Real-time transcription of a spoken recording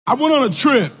I went on a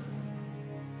trip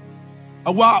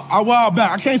a while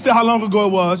back. I can't say how long ago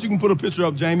it was. You can put a picture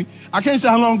up, Jamie. I can't say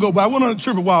how long ago, but I went on a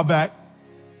trip a while back.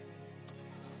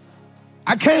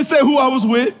 I can't say who I was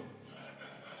with,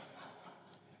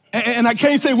 and I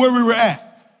can't say where we were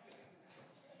at.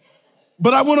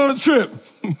 But I went on a trip.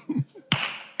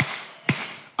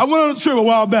 I went on a trip a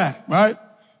while back, right?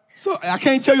 So I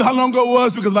can't tell you how long ago it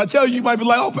was, because if I tell you, you might be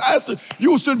like, oh, Pastor,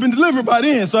 you should have been delivered by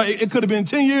then. So it could have been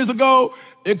 10 years ago.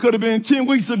 It could have been 10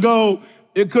 weeks ago.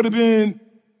 It could have been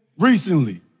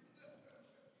recently.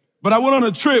 But I went on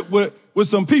a trip with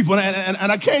some people,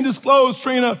 and I can't disclose,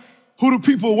 Trina, who the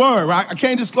people were, right? I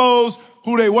can't disclose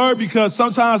who they were, because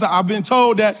sometimes I've been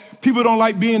told that people don't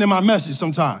like being in my message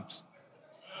sometimes.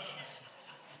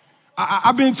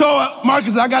 I've been told,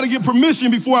 Marcus, I got to get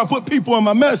permission before I put people in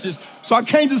my message, so I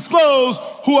can't disclose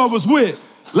who I was with.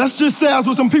 Let's just say I was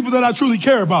with some people that I truly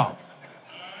care about.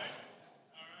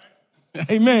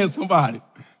 Amen, somebody.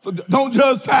 So don't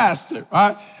judge Pastor,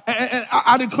 right? And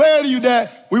I declare to you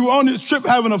that we were on this trip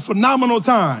having a phenomenal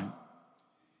time.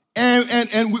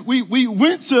 And we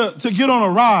went to get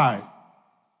on a ride.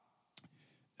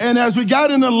 And as we got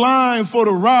in the line for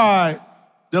the ride,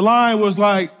 the line was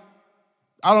like,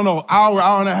 I don't know, hour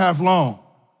and a half long.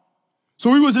 So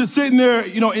we was just sitting there,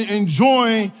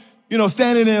 enjoying,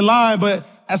 standing in line. But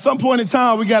at some point in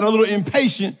time, we got a little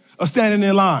impatient of standing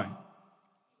in line.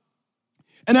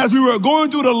 And as we were going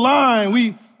through the line,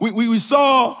 we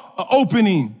saw an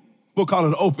opening. We'll call it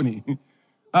an opening.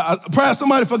 Perhaps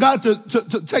somebody forgot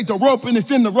to take the rope and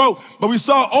extend the rope, but we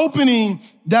saw an opening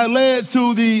that led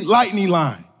to the lightning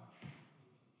line.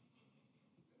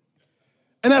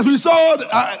 And as we saw,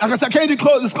 like I said, I can't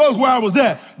disclose where I was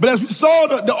at, but as we saw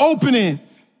the opening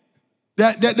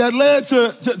that led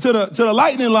to the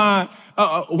lightning line,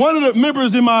 one of the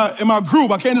members in my group,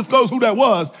 I can't disclose who that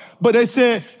was, but they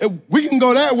said, we can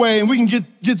go that way and we can get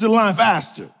to the line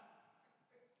faster.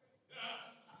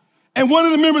 And one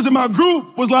of the members in my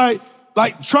group was like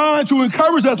trying to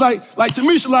encourage us, like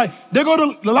Tamisha, they go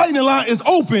to the lightning line, it's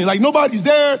open, like nobody's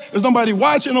there, there's nobody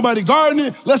watching, nobody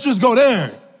gardening, let's just go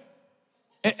there.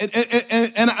 And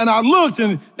I looked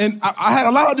and I had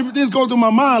a lot of different things going through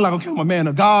my mind, like, okay, I'm a man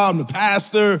of God, I'm the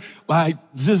pastor, like,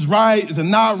 is this right, is it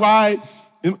not right?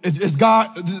 Is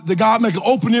God, did God make an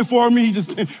opening for me? He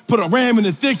just put a ram in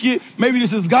the thicket. Maybe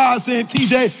this is God saying,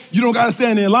 TJ, you don't got to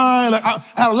stand in line. Like, I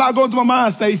had a lot going through my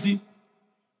mind, Stacy.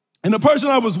 And the person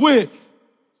I was with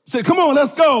said, come on,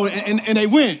 let's go. And they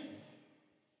went.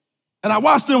 And I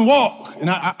watched them walk. And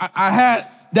I had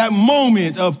that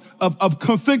moment of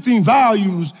conflicting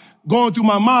values going through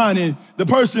my mind. And the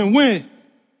person went.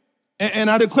 And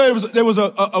I declared there was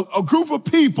a group of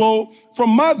people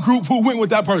from my group who went with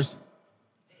that person.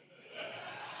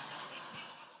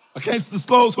 I can't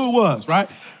disclose who it was, right?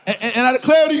 And I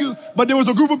declare to you, but there was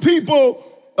a group of people,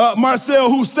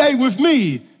 Marcel, who stayed with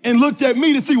me and looked at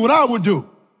me to see what I would do.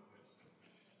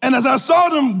 And as I saw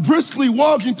them briskly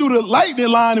walking through the lightning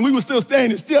line and we were still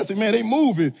standing still, I said, man, they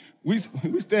moving. We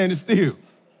standing still.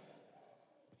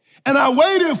 And I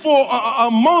waited for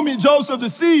a moment, Joseph, to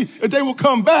see if they would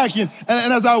come back. And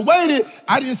as I waited,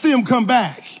 I didn't see them come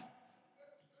back.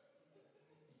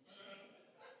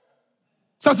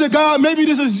 So I said, God, maybe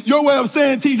this is your way of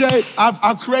saying, TJ,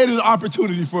 I've created an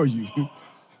opportunity for you.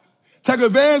 Take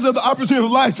advantage of the opportunity of a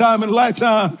lifetime and a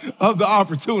lifetime of the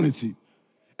opportunity.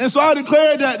 And so I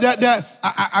declared that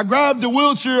I grabbed the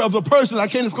wheelchair of the person, I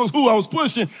can't disclose who I was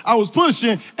pushing,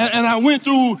 and I went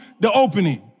through the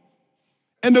opening.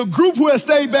 And the group who had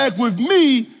stayed back with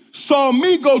me saw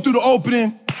me go through the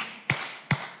opening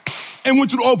and went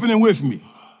through the opening with me.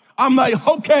 I'm like,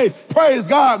 okay, praise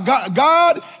God.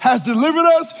 God has delivered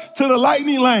us to the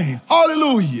lightning lane.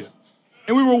 Hallelujah.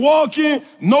 And we were walking,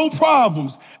 no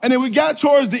problems. And then we got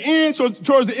towards the end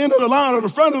of the line or the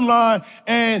front of the line,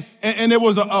 and there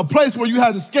was a place where you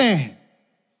had to scan.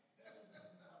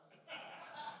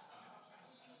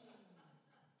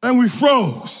 And we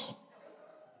froze.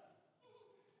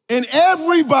 And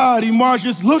everybody,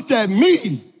 Marcus, looked at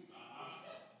me.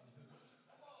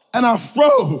 And I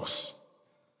froze.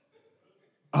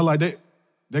 I like,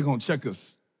 they're going to check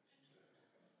us.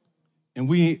 And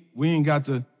we ain't got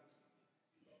to.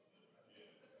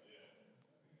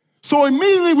 So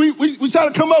immediately we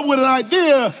tried to come up with an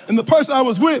idea, and the person I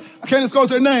was with, I can't disclose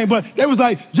their name, but they was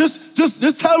like, just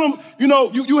tell them,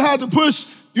 you had to push,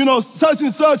 such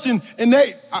and such, and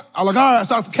they, I like, all right,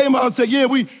 so I came out and said, yeah,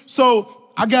 so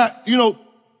I got,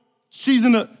 she's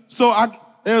in the, so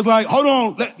they was like, hold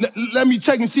on, let me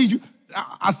check and see you.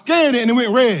 I scanned it and it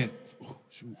went red. Oh,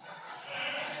 shoot.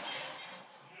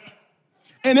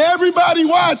 And everybody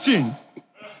watching,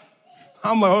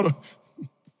 I'm like, hold on.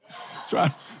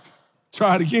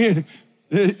 Try it again.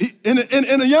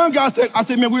 And the young guy said, I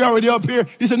said, man, we already up here.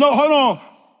 He said, no, hold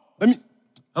on.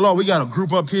 Hello, we got a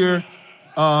group up here.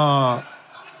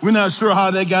 We're not sure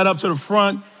how they got up to the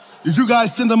front. Did you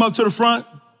guys send them up to the front?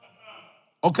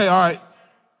 Okay, all right.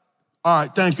 All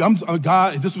right, thank you.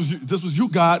 God, if this was you,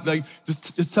 God, like,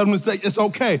 just tell them to say, it's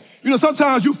okay. You know,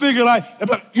 sometimes you figure like,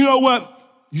 you know what?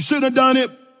 You shouldn't have done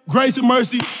it. Grace and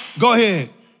mercy, go ahead.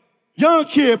 Young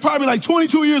kid, probably like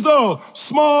 22 years old,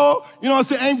 small, you know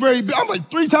what I'm saying, ain't very big. I'm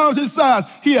like 3 times his size.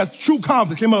 He has true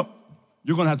confidence. Came up,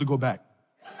 you're gonna have to go back.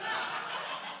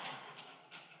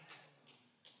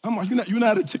 I'm like, you're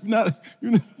not.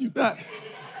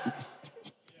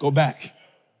 Go back.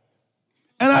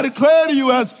 And I declare to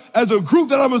you as a group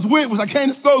that I was with, I can't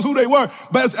disclose who they were,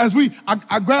 but as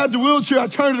I grabbed the wheelchair, I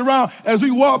turned it around, as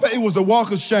we walked back, it was a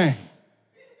walk of shame.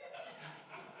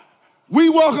 We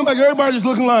walking like everybody just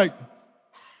looking like,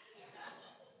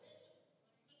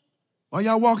 why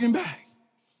y'all walking back?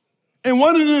 And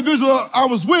one of the individuals I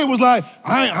was with was like,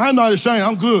 I'm not ashamed,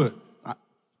 I'm good.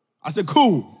 I said,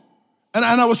 cool. And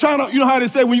I was trying to, you know how they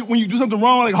say when you do something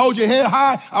wrong, like hold your head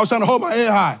high? I was trying to hold my head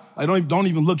high. Like, don't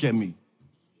even look at me.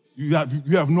 You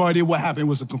have no idea what happened. It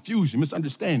was a confusion,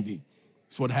 misunderstanding.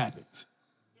 That's what happened.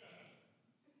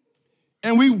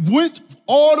 And we went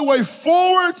all the way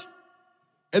forward,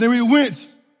 and then we went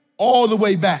all the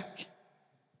way back.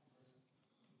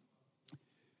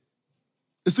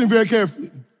 Listen very carefully.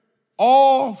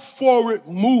 All forward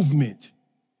movement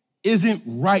isn't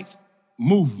right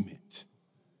movement.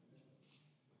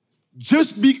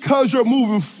 Just because you're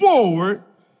moving forward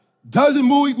doesn't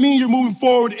mean you're moving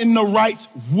forward in the right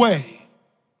way.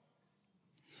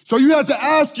 So you have to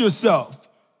ask yourself,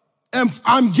 if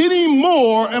I'm getting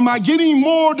more, am I getting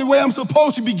more the way I'm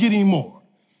supposed to be getting more?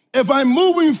 If I'm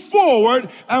moving forward,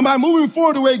 am I moving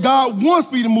forward the way God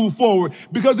wants me to move forward?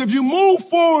 Because if you move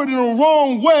forward in the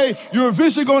wrong way, you're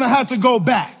eventually going to have to go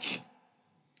back.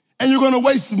 And you're going to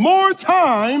waste more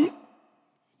time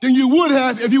than you would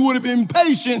have if you would have been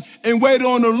patient and waited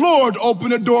on the Lord to open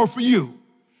the door for you.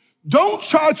 Don't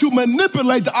try to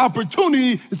manipulate the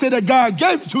opportunity and say that God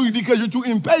gave it to you because you're too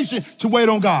impatient to wait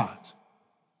on God.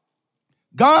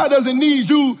 God doesn't need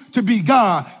you to be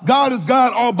God. God is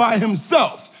God all by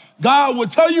himself. God will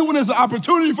tell you when there's an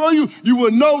opportunity for you. You will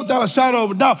know without a shadow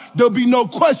of a doubt. There'll be no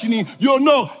questioning. You'll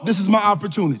know this is my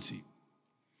opportunity.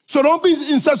 So don't be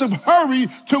in such a hurry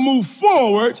to move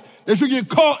forward that you get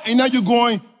caught and now you're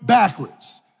going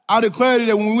backwards. I declared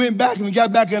that when we went back and we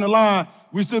got back in the line,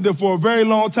 we stood there for a very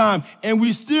long time and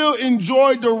we still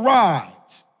enjoyed the ride,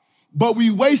 but we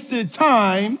wasted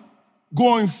time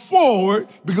going forward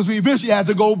because we eventually had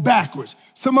to go backwards.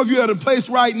 Some of you are at a place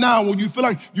right now where you feel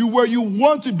like you're where you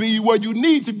want to be, where you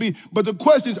need to be, but the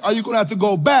question is, are you going to have to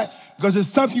go back because it's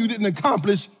something you didn't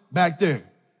accomplish back there?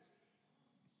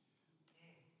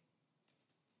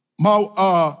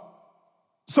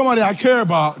 Somebody I care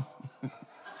about,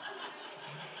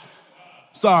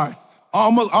 sorry,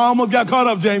 I almost got caught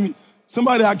up, Jamie.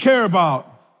 Somebody I care about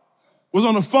was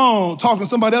on the phone talking to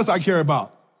somebody else I care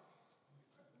about.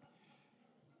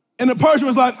 And the person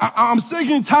was like, I'm sick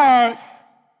and tired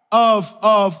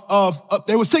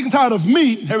they were sick and tired of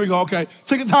me, here we go, okay,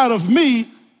 sick and tired of me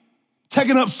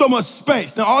taking up so much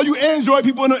space. Now, all you Android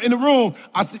people in the room,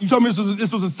 you told me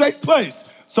this was a safe place,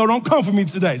 so don't come for me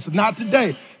today. So not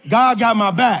today. God got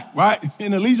my back, right?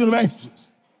 In the Legion of Angels.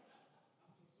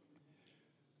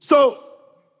 So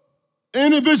an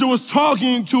individual was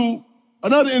talking to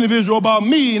another individual about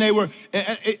me, and I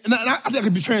think I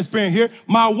could be transparent here.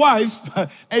 My wife,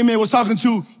 amen, was talking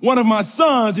to one of my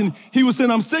sons, and he was saying,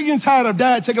 I'm sick and tired of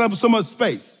dad taking up so much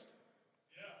space.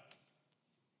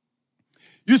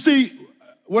 You see,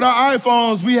 with our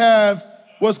iPhones, we have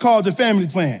what's called the family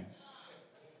plan.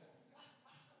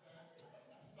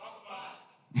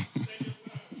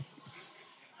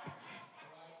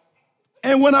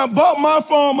 And when I bought my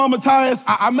phone, Mama Tyus,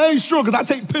 I made sure, because I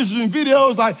take pictures and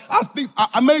videos, like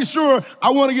I made sure I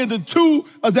want to get the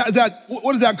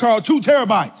what is that called? 2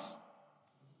 terabytes.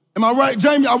 Am I right,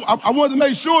 Jamie? I wanted to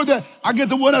make sure that I get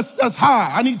the one that's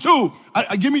high. I need 2.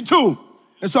 Give me 2.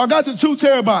 And so I got the 2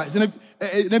 terabytes. And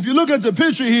if you look at the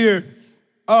picture here,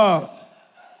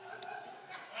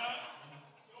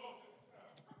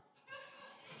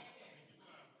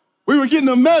 we were getting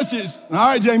a message. All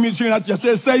right, Jamie, I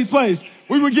said safe place.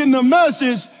 We were getting a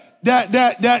message that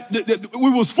we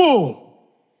was full.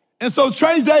 And so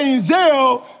Trey, Zay, and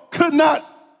Zell could not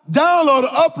download or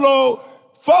upload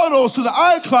photos to the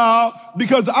iCloud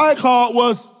because the iCloud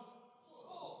was.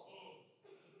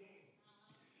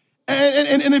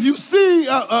 And if you see,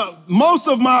 most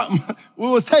of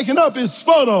what was taken up is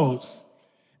photos.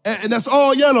 and that's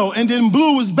all yellow, and then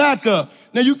blue is back up.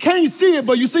 Now you can't see it,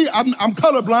 but you see, I'm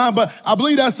colorblind, but I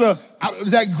believe is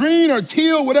that green or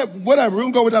teal, whatever. We're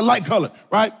gonna go with that light color,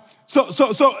 right? So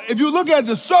if you look at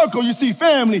the circle, you see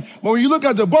family, but when you look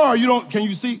at the bar, can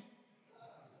you see?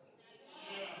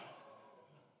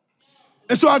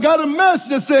 And so I got a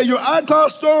message that said your iCloud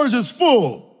storage is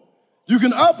full. You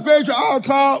can upgrade your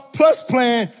iCloud Plus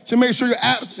plan to make sure your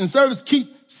apps and service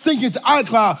keep syncing to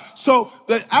iCloud. So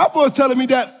the Apple is telling me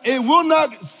that it will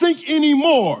not sync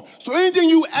anymore. So anything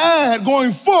you add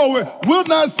going forward will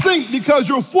not sync because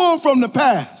you're full from the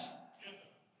past.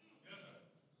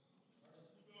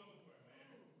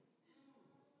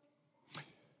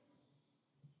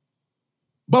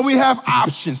 But we have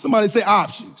options. Somebody say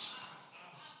options.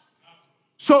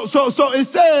 So it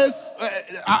says,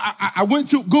 I went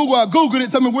to Google, I Googled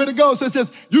it, tell me where to go. So it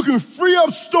says, you can free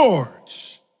up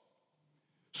storage.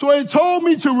 So it told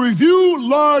me to review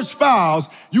large files.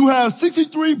 You have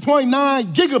 63.9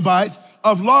 gigabytes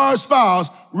of large files.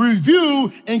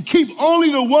 Review and keep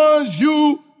only the ones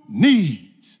you need.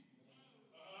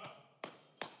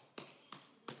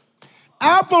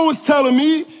 Apple was telling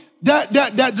me that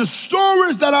the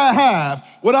storage that I have,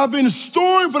 what I've been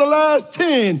storing for the last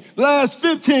 10, the last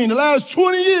 15, the last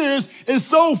 20 years is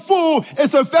so full,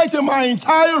 it's affecting my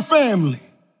entire family.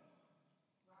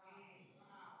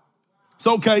 It's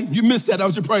okay. You missed that. That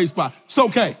was your praise spot. It's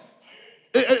okay.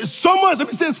 So much, let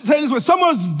me say this way, so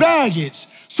much baggage,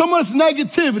 so much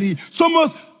negativity, so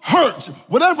much hurt,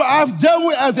 whatever I've dealt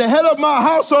with as the head of my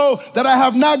household that I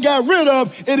have not got rid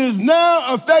of, it is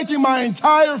now affecting my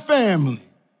entire family.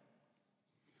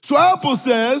 So Apple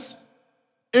says,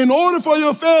 in order for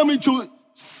your family to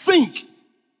sync,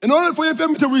 in order for your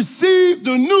family to receive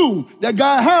the new that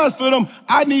God has for them,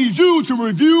 I need you to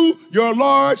review your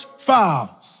large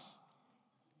files.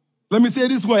 Let me say it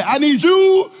this way. I need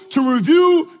you to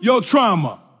review your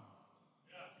trauma.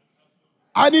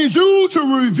 I need you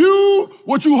to review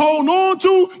what you hold on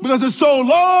to because it's so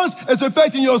large, it's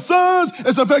affecting your sons,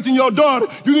 it's affecting your daughter.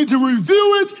 You need to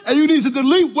review it and you need to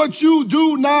delete what you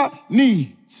do not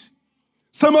need.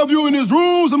 Some of you in this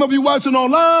room, some of you watching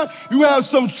online, you have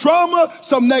some trauma,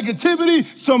 some negativity,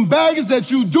 some baggage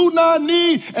that you do not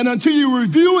need, and until you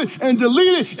review it and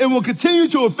delete it, it will continue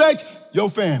to affect your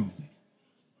family.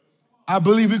 I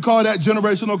believe we call that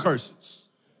generational curses.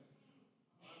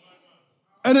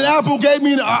 And then Apple gave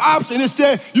me an option. It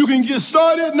said, you can get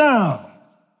started now.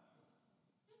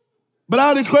 But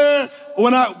I declared,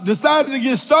 when I decided to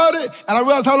get started, and I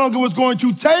realized how long it was going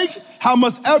to take, how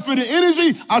much effort and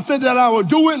energy, I said that I would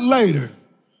do it later.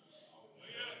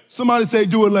 Somebody say,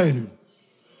 do it later.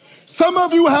 Some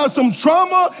of you have some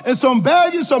trauma and some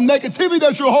baggage, some negativity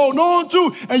that you're holding on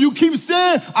to, and you keep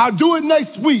saying, I'll do it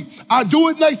next week. I'll do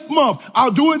it next month.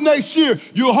 I'll do it next year.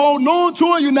 You're holding on to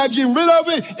it. You're not getting rid of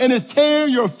it, and it's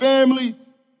tearing your family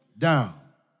down.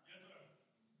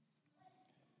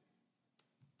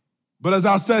 But as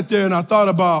I sat there and I thought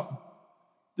about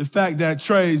the fact that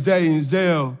Trey, Zay, and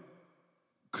Zell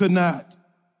could not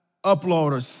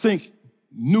upload or sync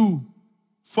new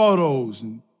photos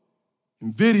and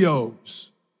videos,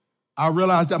 I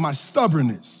realized that my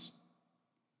stubbornness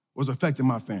was affecting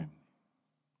my family.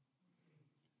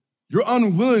 Your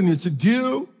unwillingness to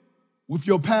deal with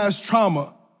your past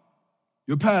trauma,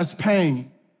 your past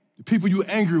pain, the people you're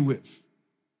angry with,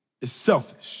 is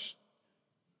selfish.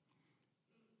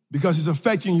 Because it's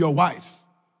affecting your wife,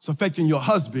 it's affecting your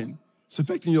husband, it's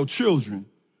affecting your children,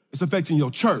 it's affecting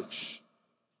your church.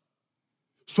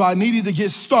 So I needed to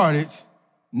get started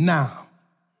now.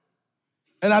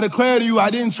 And I declare to you,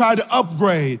 I didn't try to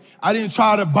upgrade. I didn't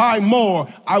try to buy more.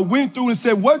 I went through and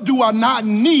said, what do I not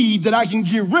need that I can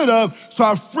get rid of so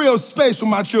I free up space for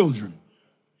my children?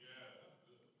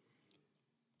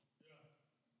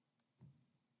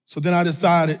 So then I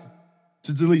decided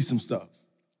to delete some stuff.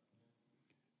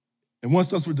 And once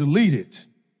those were deleted,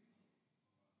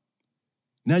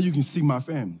 now you can see my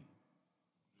family.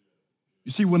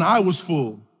 You see, when I was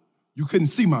full, you couldn't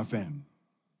see my family.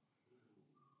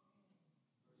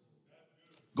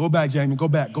 Go back, Jamie, go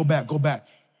back.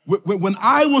 When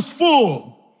I was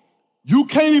full, you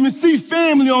can't even see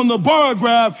family on the bar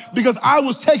graph because I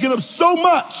was taking up so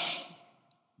much.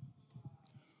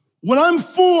 When I'm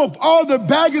full of all the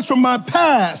baggage from my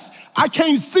past, I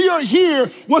can't see or hear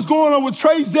what's going on with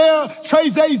Trey,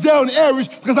 Zay, Zell, and Erich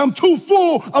because I'm too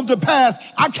full of the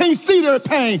past. I can't see their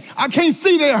pain. I can't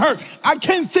see their hurt. I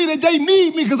can't see that they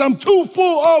need me because I'm too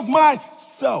full of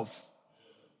myself.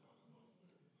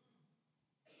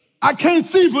 I can't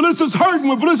see Felicia's hurting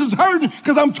when Felicia's hurting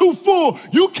because I'm too full.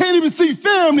 You can't even see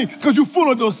family because you're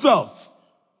full of yourself.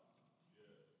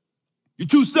 You're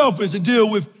too selfish to deal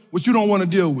with what you don't want to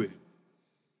deal with.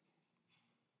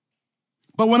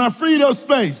 But when I freed up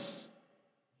space,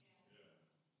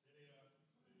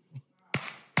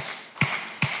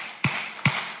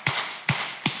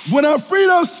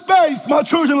 my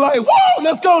children are like, whoa,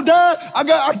 let's go, Dad.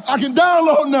 I can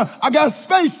download now. I got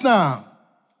space now.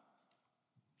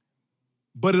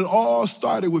 But it all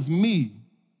started with me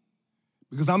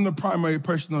because I'm the primary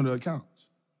person on the account.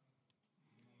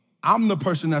 I'm the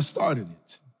person that started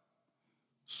it.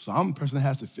 So I'm the person that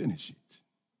has to finish it.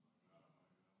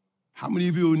 How many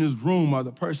of you in this room are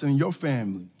the person in your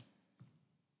family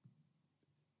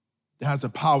that has the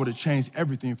power to change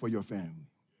everything for your family?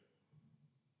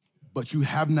 But you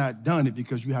have not done it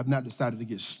because you have not decided to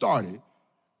get started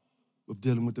with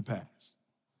dealing with the past.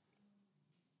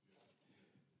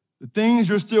 The things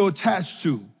you're still attached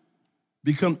to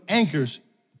become anchors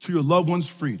to your loved one's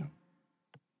freedom.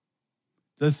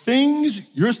 The things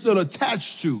you're still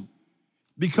attached to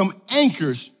become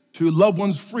anchors to your loved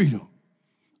one's freedom.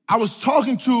 I was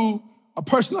talking to a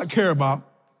person I care about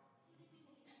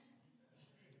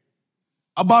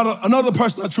another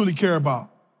person I truly care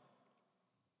about.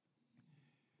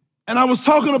 And I was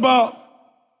talking about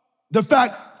the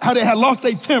fact how they had lost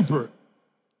their temper.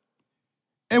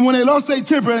 And when they lost their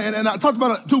temper, and I talked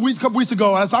about it a couple weeks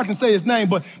ago, so I can say his name,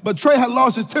 but Trey had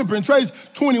lost his temper, and Trey's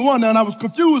 21 now, and I was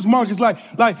confused, Marcus, like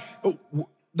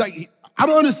I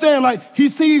don't understand, like he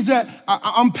sees that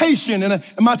I'm patient and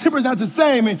my temper's not the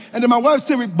same, and then my wife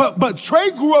said, but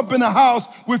Trey grew up in a house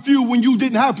with you when you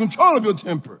didn't have control of your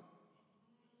temper.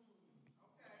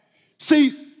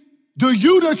 See, the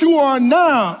you that you are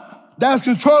now, that has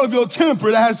control of your temper,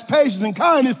 that has patience and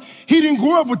kindness, he didn't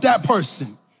grow up with that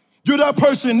person. You're that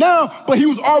person now, but he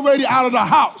was already out of the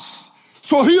house.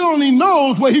 So he only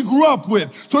knows what he grew up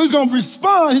with. So he's going to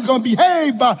respond, he's going to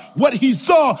behave by what he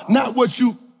saw, not what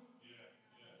you.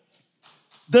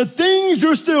 The things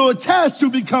you're still attached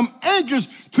to become anchors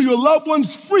to your loved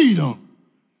one's freedom.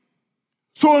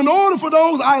 So in order for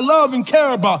those I love and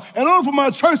care about, in order for my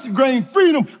church to gain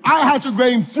freedom, I have to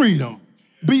gain freedom.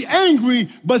 Be angry,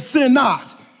 but sin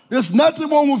not. There's nothing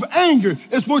wrong with anger.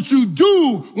 It's what you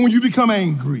do when you become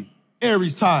angry.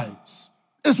 Aries ties.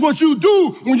 It's what you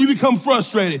do when you become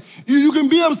frustrated. You can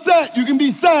be upset, you can be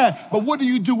sad, but what do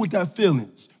you do with that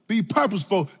feelings? Be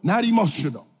purposeful, not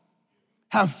emotional.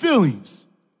 Have feelings,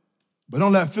 but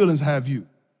don't let feelings have you.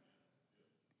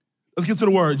 Let's get to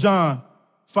the word. John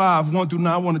 5, 1 through 9,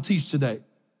 I want to teach today.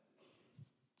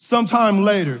 Sometime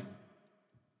later,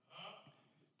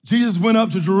 Jesus went up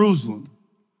to Jerusalem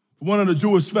for one of the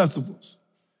Jewish festivals.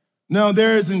 Now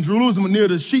there is in Jerusalem near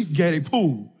the sheep gate a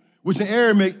pool, which in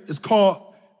Aramaic is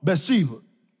called Bathsheba,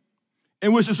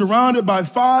 and which is surrounded by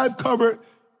 5 covered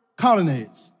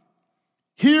colonnades.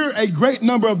 Here a great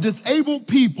number of disabled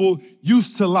people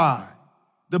used to lie: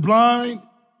 the blind,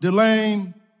 the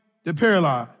lame, the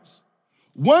paralyzed.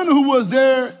 One who was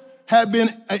there had been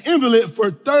an invalid for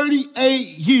 38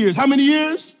 years. How many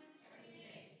years?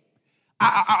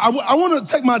 I want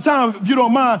to take my time, if you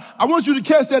don't mind. I want you to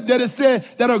catch that it said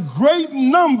that a great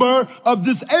number of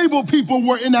disabled people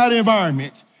were in that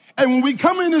environment. And when we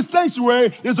come in this sanctuary,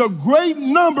 there's a great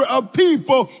number of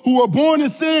people who are born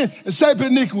in sin and shape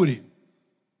iniquity.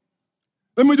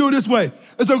 Let me do it this way.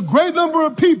 There's a great number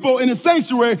of people in the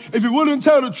sanctuary, if you're willing to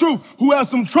tell the truth, who have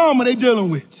some trauma they're dealing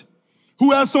with,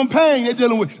 who have some pain they're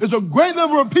dealing with. There's a great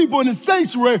number of people in the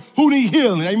sanctuary who need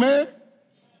healing, amen?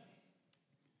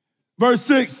 Verse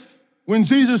 6, when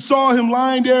Jesus saw him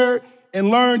lying there and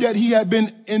learned that he had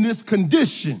been in this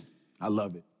condition, I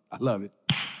love it, I love it.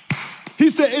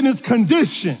 He said in this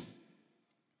condition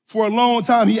for a long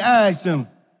time, he asked him,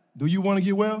 do you want to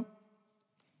get well?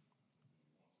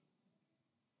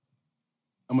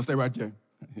 I'm gonna stay right there,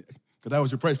 because that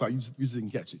was your praise part, you just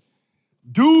didn't catch it.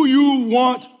 Do you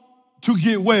want to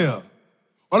get well?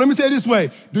 Or let me say it this way,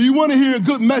 do you want to hear a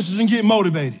good message and get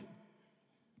motivated?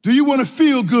 Do you want to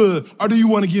feel good or do you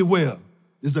want to get well?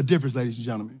 There's a difference, ladies and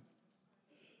gentlemen.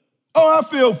 Oh, I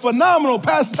feel phenomenal.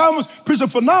 Pastor Thomas preached a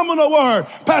phenomenal word.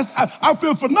 Pastor, I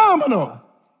feel phenomenal.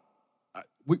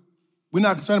 We're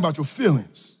not concerned about your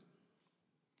feelings.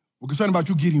 We're concerned about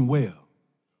you getting well.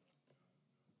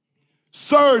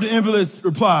 Sir, the invalid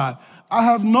replied, I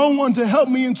have no one to help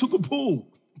me into the pool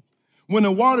when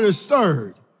the water is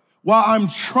stirred while I'm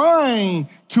trying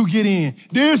to get in.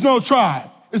 There's no try.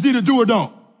 It's either do or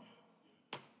don't.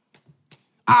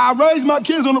 I raised my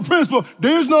kids on the principle,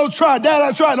 there's no try. Dad,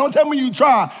 I tried. Don't tell me you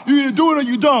try. You either do it or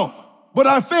you don't. But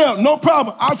I failed. No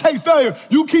problem. I'll take failure.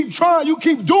 You keep trying. You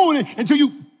keep doing it until you.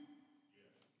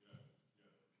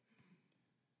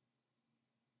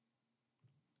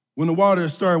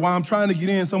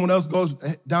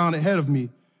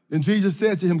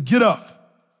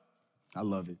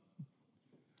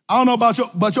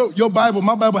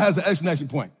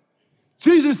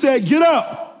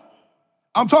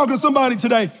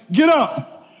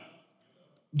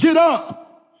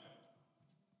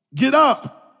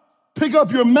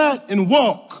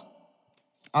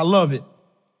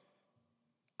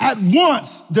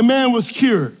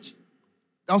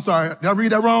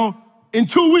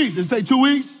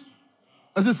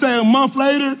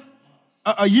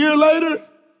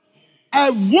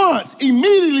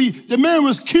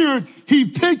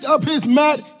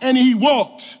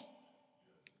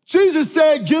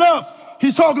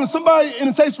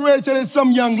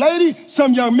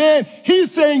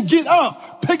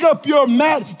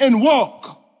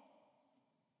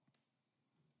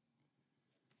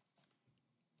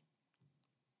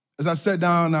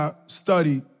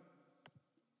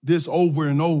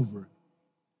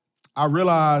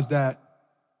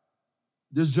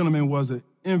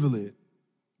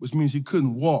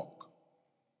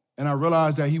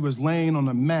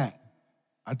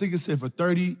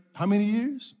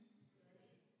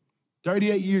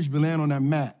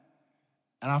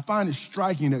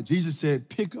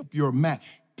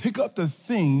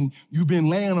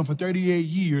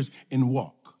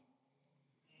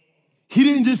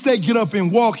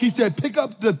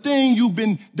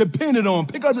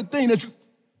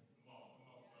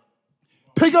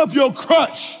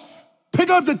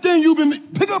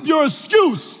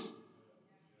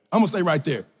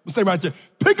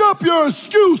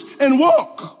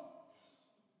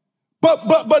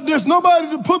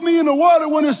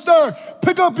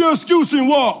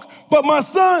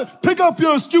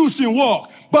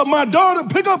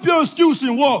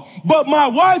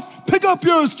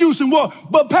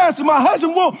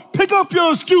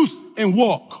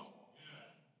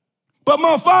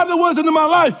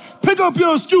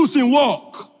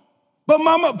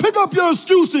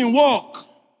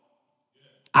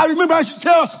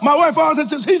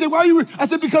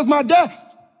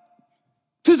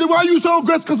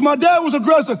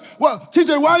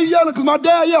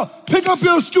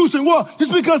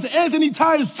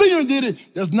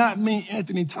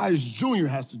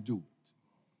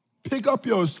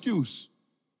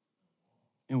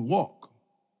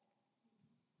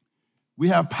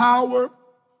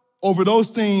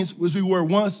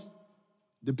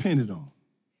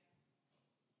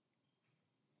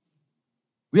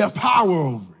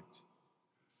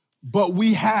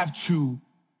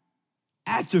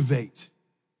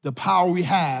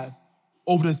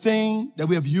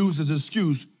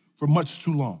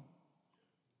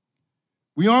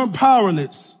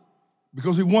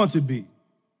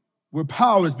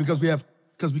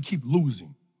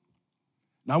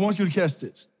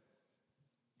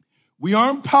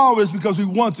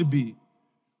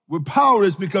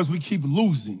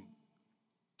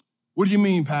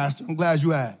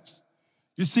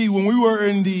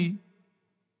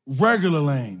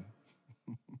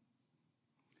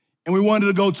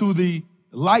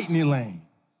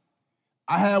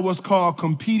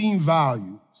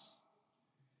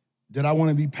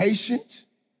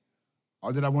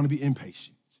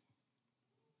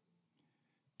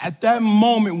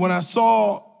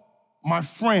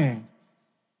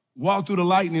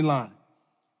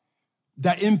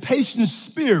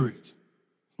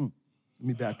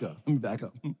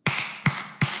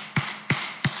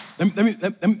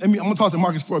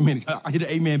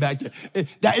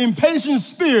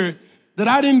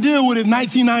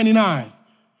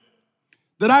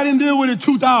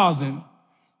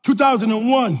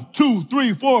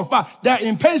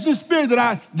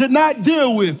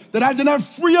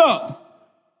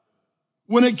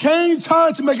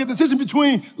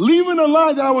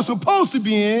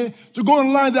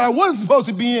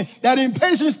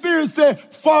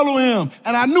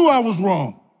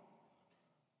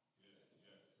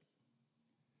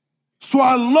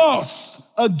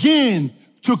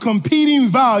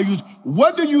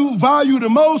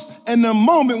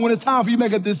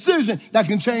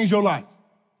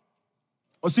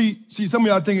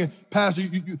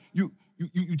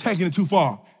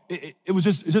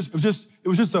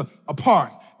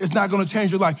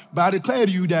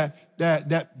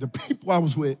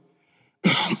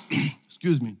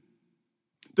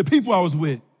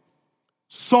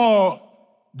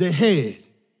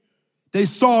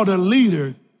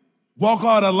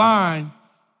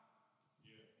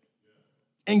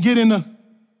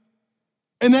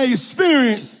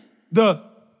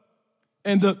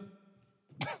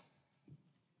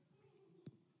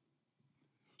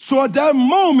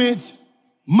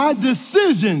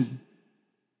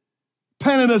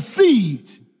 planted a seed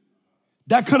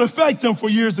that could affect them for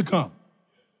years to come.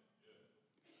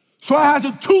 So I had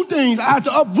to two things. I had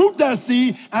to uproot that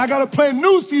seed, and I got to plant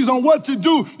new seeds on what to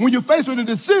do when you're faced with a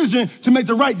decision to make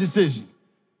the right decision.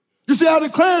 You see, I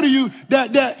declare to you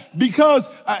that because,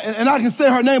 and I can say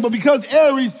her name, but because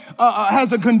Aries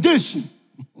has a condition,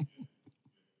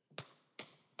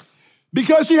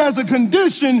 because she has a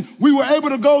condition, we were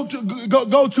able to go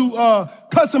to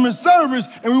customer service,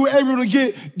 and we were able to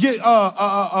get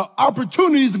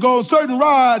opportunities to go on certain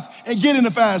rides and get in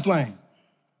the fast lane.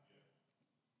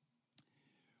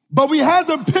 But we had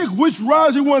to pick which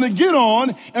rides we want to get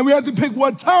on, and we had to pick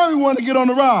what time we want to get on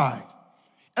the ride.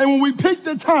 And when we picked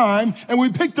the time and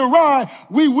we picked the ride,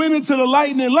 we went into the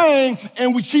lightning lane,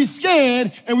 and she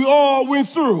scanned, and we all went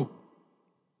through.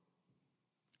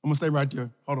 I'm gonna stay right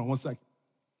there. Hold on 1 second.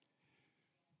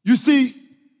 You see,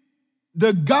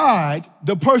 the guide,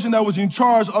 the person that was in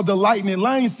charge of the lightning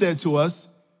lane, said to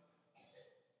us,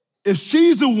 if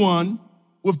she's the one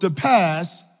with the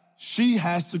pass, she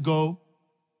has to go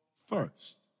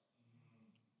first.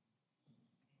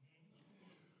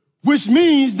 Which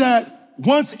means that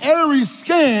once Aries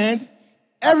scanned,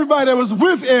 everybody that was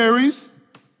with Aries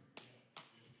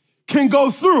can go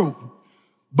through.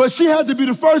 But she had to be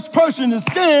the first person to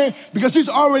scan because she's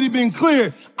already been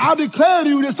cleared. I declare to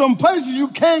you that some places you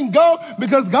can't go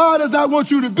because God does not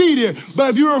want you to be there. But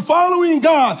if you are following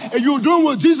God and you're doing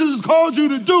what Jesus has called you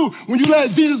to do, when you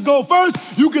let Jesus go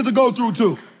first, you get to go through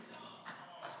too.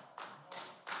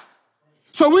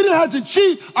 So we didn't have to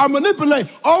cheat or manipulate.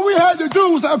 All we had to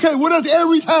do was say, okay, what does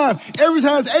Aries have? Aries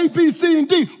has A, B, C, and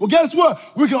D. Well, guess what?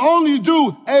 We can only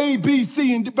do A, B,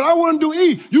 C, and D. But I want to do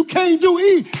E. You can't do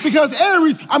E because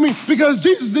because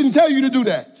Jesus didn't tell you to do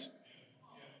that.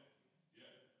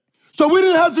 So we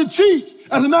didn't have to cheat.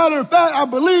 As a matter of fact, I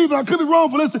believe, and I could be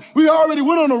wrong, but listen, we already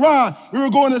went on a ride. We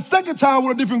were going the second time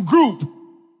with a different group.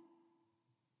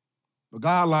 But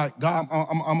God,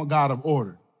 I'm a God of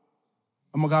order.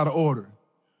 I'm a God of order.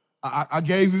 I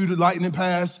gave you the lightning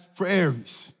pass for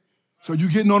Aries. So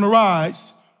you're getting on the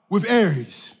rides with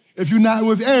Aries. If you're not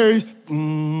with Aries, if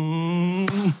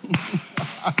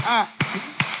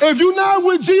you're not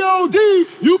with God,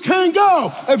 you can't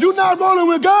go. If you're not rolling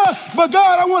with God, but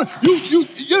God, I want you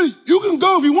can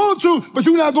go if you want to, but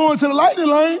you're not going to the lightning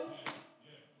lane.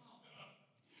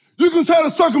 You can try to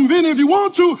circumvent it if you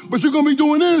want to, but you're gonna be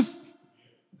doing this.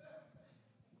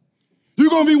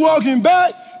 You're gonna be walking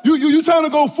back. You trying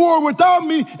to go forward without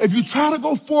me. If you try to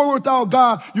go forward without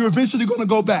God, you're eventually going to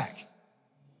go back.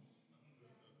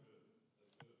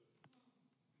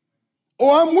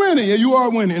 Or I'm winning. Yeah, you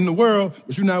are winning in the world,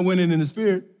 but you're not winning in the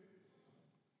spirit.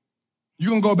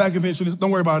 You're going to go back eventually. Don't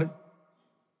worry about it.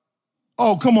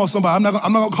 Oh, come on, somebody. I'm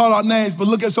not going to call out names, but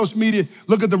look at social media.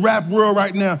 Look at the rap world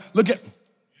right now. Look at...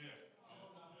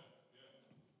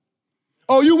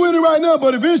 Oh, you winning right now,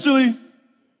 but eventually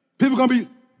people going to be...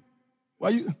 Why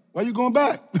you going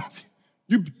back?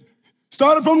 You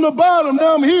started from the bottom,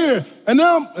 now I'm here, and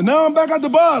now I'm back at the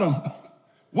bottom.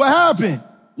 What happened?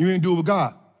 You didn't do it with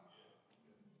God.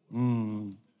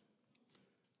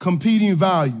 Competing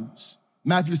values.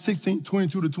 Matthew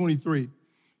 16:22-23.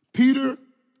 Peter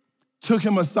took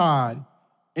him aside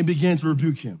and began to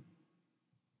rebuke him.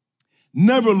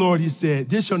 Never, Lord, he said,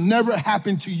 this shall never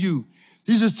happen to you.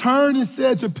 Jesus turned and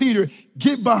said to Peter,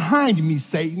 get behind me,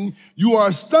 Satan. You are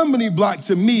a stumbling block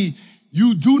to me.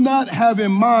 You do not have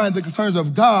in mind the concerns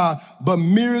of God, but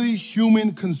merely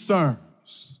human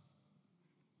concerns.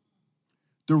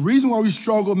 The reason why we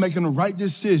struggle making the right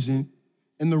decision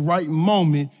in the right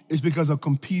moment is because of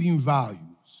competing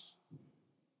values.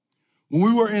 When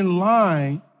we were in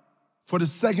line for the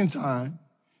second time,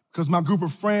 because my group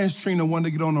of friends, Trina, wanted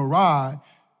to get on a ride,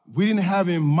 we didn't have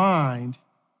in mind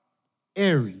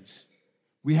Aries.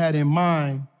 We had in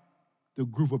mind the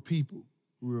group of people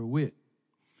we were with.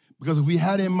 Because if we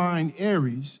had in mind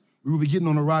Aries, we would be getting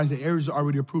on the rides that Aries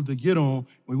already approved to get on.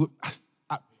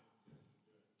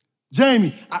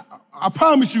 Jamie, I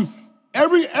promise you,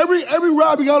 every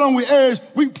ride we got on with Aries,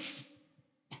 we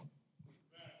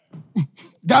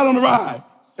got on the ride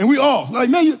and we off. Like,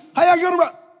 man, how y'all get on the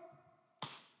ride?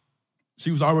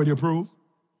 She was already approved.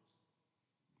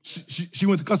 She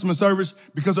went to customer service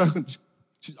because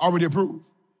she's already approved.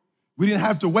 We didn't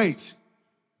have to wait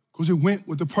because we went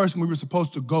with the person we were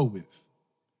supposed to go with.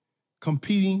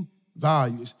 Competing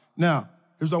values. Now,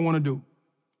 here's what I want to do.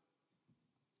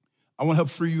 I want to help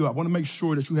free you up. I want to make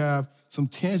sure that you have some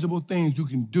tangible things you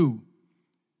can do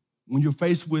when you're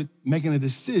faced with making a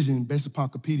decision based upon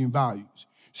competing values.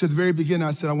 So at the very beginning,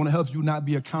 I said, I want to help you not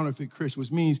be a counterfeit Christian,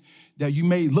 which means that you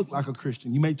may look like a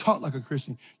Christian. You may talk like a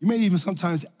Christian. You may even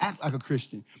sometimes act like a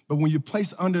Christian. But when you're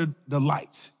placed under the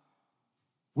light,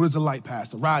 what is the light,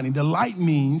 Pastor? Rodney. The light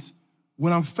means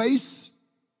when I'm faced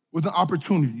with an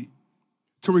opportunity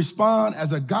to respond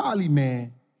as a godly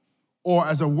man or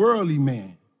as a worldly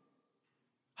man,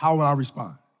 how will I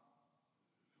respond?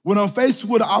 When I'm faced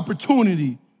with an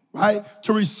opportunity, right,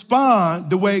 to respond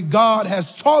the way God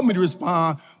has taught me to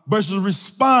respond versus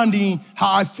responding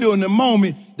how I feel in the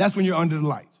moment, that's when you're under the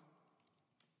light.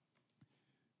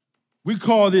 We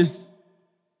call this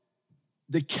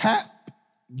the cap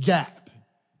gap.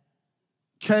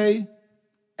 K-A-P.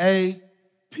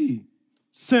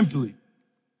 Simply,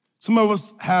 some of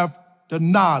us have the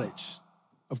knowledge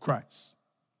of Christ.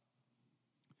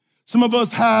 Some of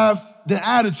us have the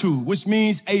attitude, which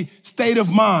means a state of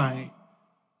mind.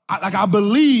 I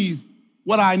believe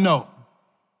what I know.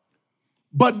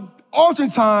 But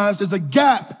oftentimes, there's a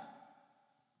gap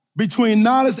between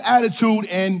knowledge, attitude,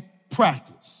 and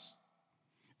practice.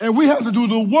 And we have to do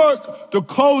the work to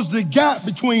close the gap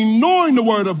between knowing the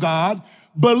Word of God,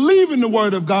 believing the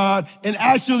Word of God, and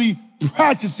actually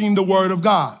practicing the Word of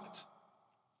God.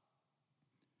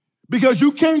 Because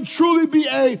you can't truly be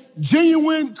a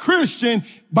genuine Christian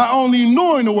by only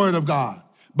knowing the Word of God,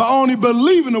 by only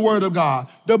believing the Word of God.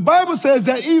 The Bible says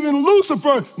that even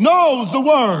Lucifer knows the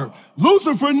Word.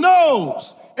 Lucifer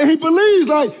knows, and he believes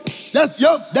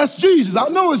that's Jesus. I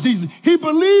know it's Jesus. He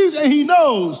believes and he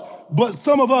knows, but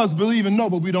some of us believe and know,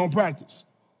 but we don't practice.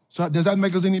 So does that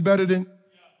make us any better than?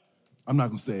 I'm not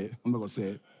gonna say it. I'm not gonna say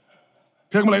it.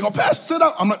 People are like, oh, Pastor, sit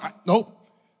up. I'm like, nope.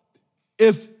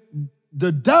 If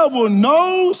the devil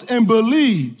knows and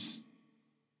believes,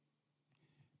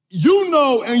 you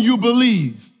know and you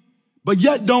believe, but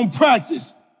yet don't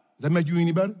practice, does that make you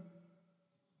any better?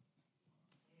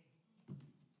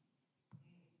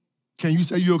 Can you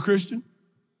say you're a Christian?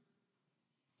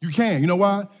 You can. You know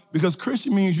why? Because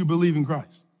Christian means you believe in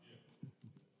Christ.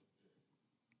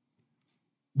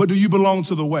 But do you belong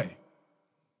to the way?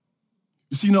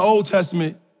 You see, in the Old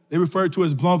Testament, they refer to it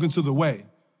as belonging to the way,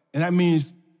 and that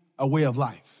means a way of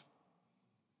life.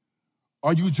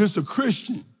 Are you just a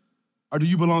Christian, or do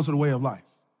you belong to the way of life?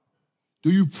 Do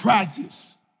you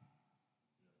practice?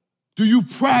 Do you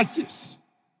practice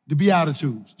the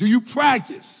Beatitudes? Do you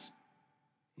practice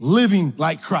living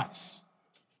like Christ?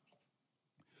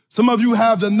 Some of you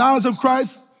have the knowledge of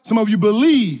Christ, some of you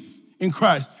believe in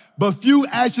Christ, but few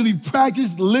actually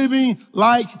practice living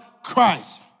like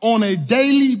Christ on a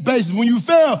daily basis. When you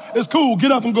fail, it's cool,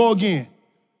 get up and go again.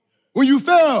 When you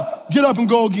fail, get up and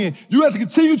go again. You have to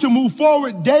continue to move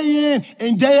forward day in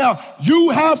and day out. You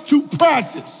have to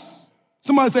practice.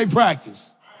 Somebody say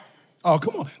practice. Oh,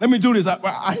 come on. Let me do this.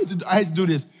 I hate to do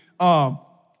this.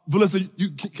 Valissa,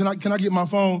 can I get my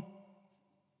phone?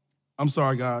 I'm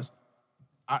sorry, guys.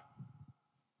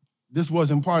 This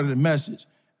wasn't part of the message.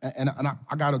 And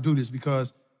I got to do this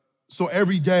because, so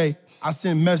every day I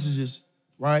send messages,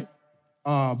 right,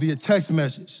 via text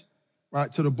message,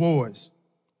 right, to the boys.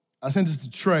 I sent this to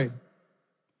Trey.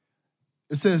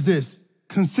 It says this: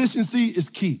 consistency is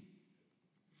key.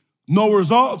 No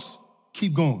results,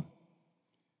 keep going.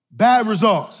 Bad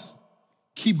results,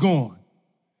 keep going.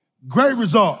 Great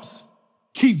results,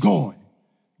 keep going.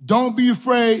 Don't be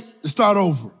afraid to start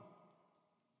over.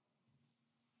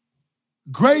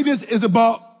 Greatness is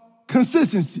about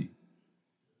consistency.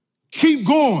 Keep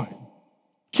going.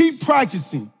 Keep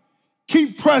practicing.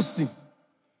 Keep pressing.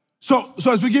 So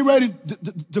as we get ready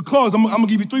to close, I'm gonna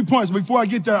give you 3 points. Before I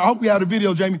get there, I hope we have a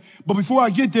video, Jamie. But before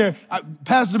I get there,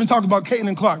 pastors have been talking about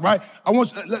Caitlin Clark, right?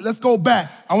 Let's go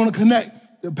back. I want to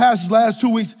connect the pastors last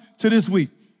 2 weeks to this week.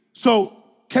 So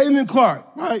Caitlin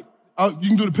Clark, right? You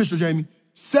can do the picture, Jamie.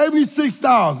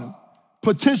 76,000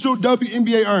 potential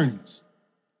WNBA earnings.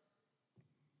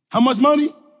 How much money?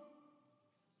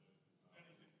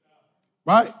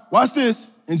 Right? Watch this.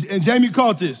 And Jamie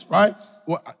caught this, right?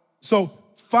 So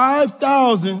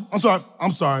 5,000, I'm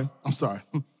sorry.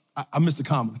 I missed the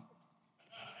comma.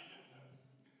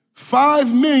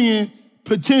 5 million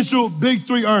potential big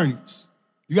three earnings.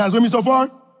 You guys with me so far?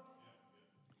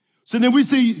 So then we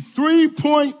see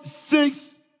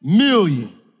 3.6 million.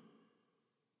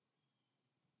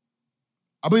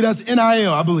 I believe that's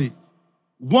NIL, I believe.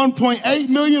 1.8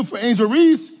 million for Angel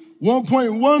Reese,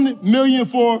 1.1 million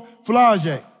for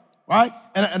Flage, right?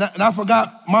 And I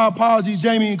forgot, my apologies,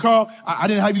 Jamie and Carl. I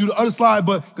didn't have you do the other slide,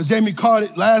 but because Jamie caught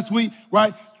it last week,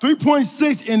 right?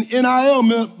 3.6 in NIL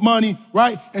money,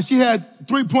 right? And she had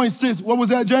 3.6, what was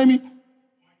that, Jamie?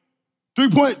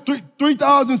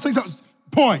 3,600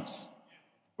 points,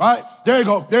 right? There you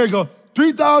go.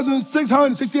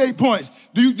 3,668 points.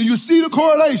 Do you see the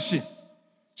correlation?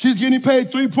 She's getting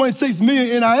paid $3.6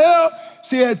 million NIL.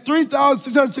 She had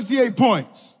 3,668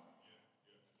 points.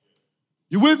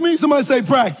 You with me? Somebody say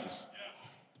practice.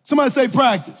 Somebody say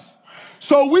practice.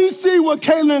 So we see what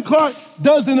Caitlin Clark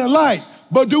does in the light,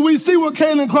 but do we see what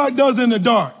Caitlin Clark does in the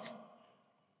dark?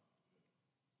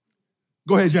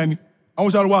 Go ahead, Jamie. I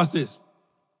want y'all to watch this.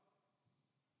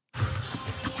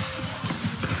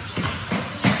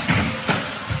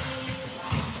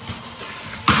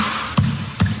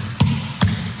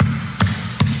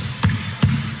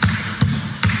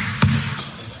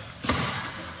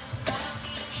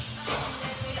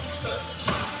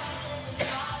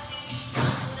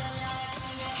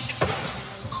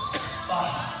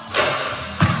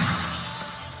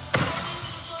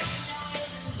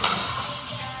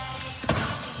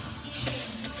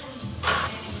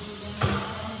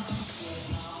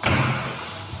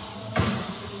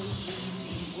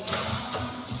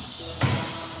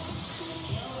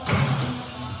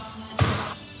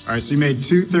 All right, so you made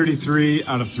 233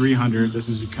 out of 300. This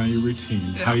is kind of your routine.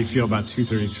 Yeah. How do you feel about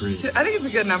 233? I think it's a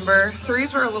good number.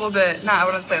 Threes were a little bit, I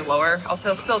wouldn't say lower. I'll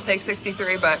still take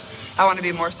 63, but I want to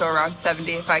be more so around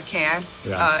 70 if I can.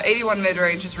 Yeah. 81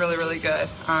 mid-range is really, really good.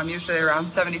 Usually around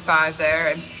 75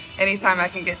 there. And anytime I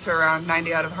can get to around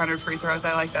 90 out of 100 free throws,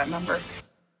 I like that number.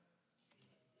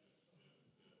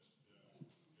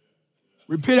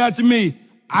 Repeat after me.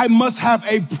 I must have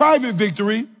a private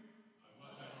victory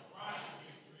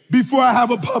before I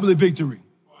have a public victory.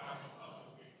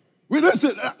 Wait,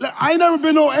 listen, I ain't never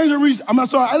been no Angel Reese. I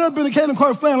ain't never been a Caitlin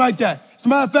Clark fan like that. As a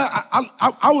matter of fact,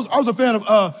 I was a fan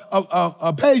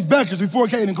of Paige Beckers before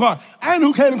Caitlin Clark. I didn't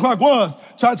know who Caitlin Clark was.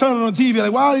 So I turned it on TV,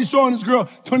 like, why are they showing this girl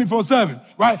 24/7,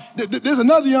 right? There's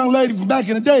another young lady from back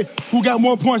in the day who got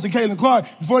more points than Caitlin Clark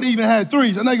before they even had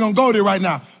threes. I'm not gonna go there right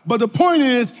now. But the point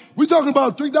is, we're talking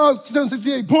about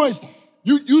 3,668 points.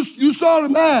 You saw the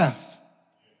math.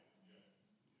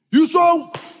 You saw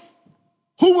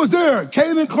who was there?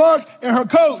 Caitlin Clark and her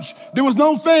coach. There was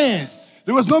no fans.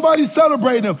 There was nobody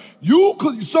celebrating them. You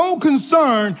so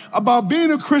concerned about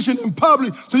being a Christian in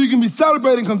public so you can be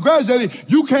celebrated and congratulated,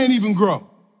 you can't even grow.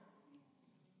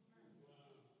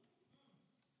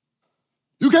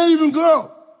 You can't even grow.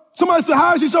 Somebody said,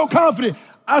 how is she so confident?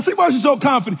 I see why she's so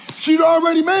confident. She'd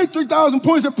already made 3,000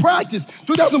 points in practice.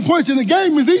 3,000 points in the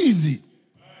game is easy.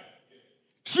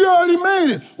 She already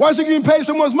made it. Why is she getting paid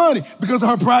so much money? Because of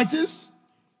her practice?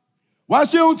 Why is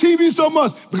she on TV so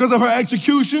much? Because of her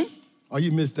execution? Oh,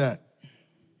 you missed that.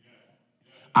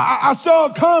 I saw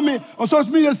a comment on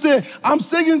social media that said, I'm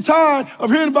sick and tired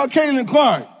of hearing about Caitlin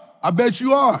Clark. I bet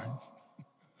you are.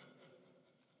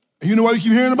 And you know why you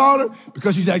keep hearing about her?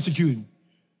 Because she's executing.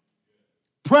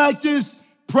 Practice,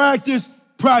 practice,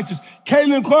 practice.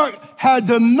 Caitlin Clark had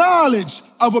the knowledge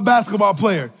of a basketball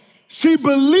player. She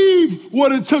believed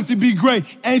what it took to be great,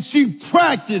 and she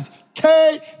practiced,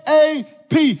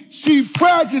 K-A-P. She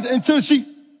practiced until she...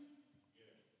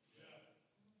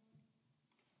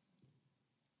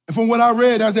 And from what I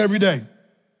read, that's every day.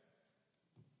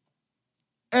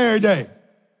 Every day.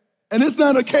 And it's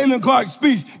not a Caitlin Clark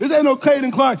speech. This ain't no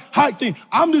Caitlin Clark hype thing.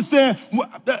 I'm just saying,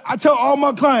 I tell all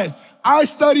my clients, I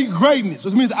study greatness,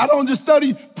 which means I don't just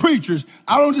study preachers.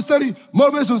 I don't just study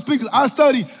motivational speakers. I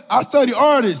study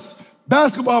artists,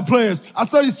 basketball players. I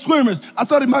study swimmers. I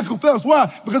study Michael Phelps.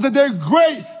 Why? Because if they're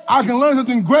great, I can learn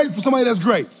something great from somebody that's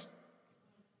great.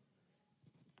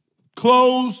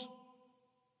 Close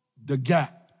the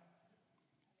gap.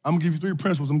 I'm gonna give you 3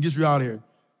 principles. I'm gonna get you out of here.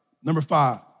 Number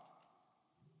 5,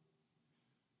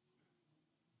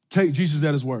 take Jesus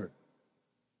at his word.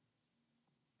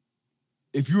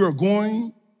 If you are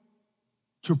going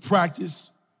to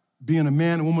practice being a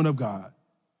man and woman of God,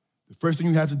 the first thing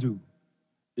you have to do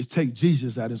is take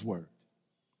Jesus at his word.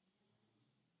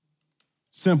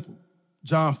 Simple.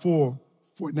 John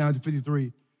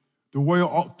 4:49-53. The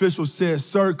royal official says,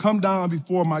 "Sir, come down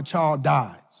before my child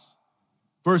dies."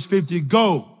 Verse 50,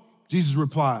 "Go," Jesus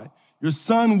replied, "your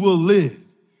son will live."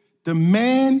 The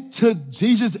man took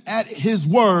Jesus at his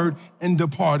word and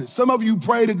departed. Some of you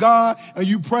pray to God and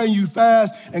you pray and you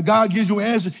fast and God gives you an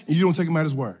answer and you don't take him at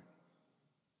his word.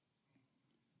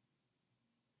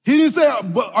 He didn't say,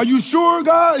 "But are you sure,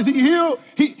 God? Is he healed?"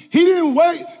 He didn't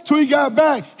wait till he got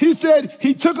back. He said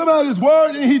he took him at his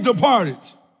word and he departed.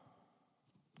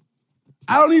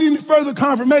 I don't need any further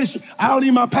confirmation. I don't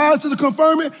need my pastor to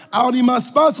confirm it. I don't need my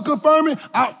spouse to confirm it.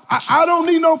 I don't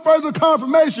need no further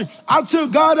confirmation. I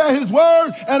took God at his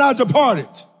word and I departed.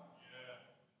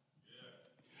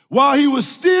 While he was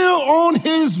still on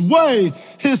his way,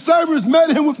 his servants met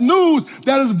him with news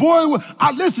that his boy was,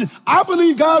 listen, I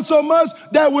believe God so much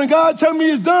that when God tells me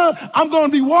it's done, I'm going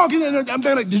to be walking and I'm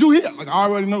like, did you hear? Like, I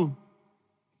already know.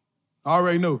 I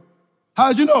already know. How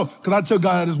did you know? Because I took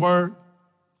God at his word.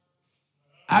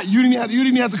 You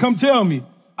didn't have to come tell me.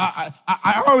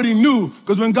 I already knew,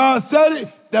 because when God said it,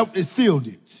 it sealed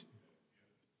it.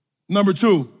 Number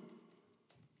two.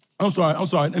 I'm sorry.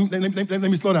 Let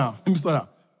me slow down.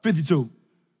 52.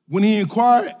 When he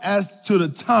inquired as to the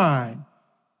time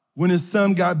when his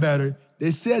son got better, they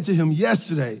said to him,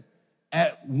 yesterday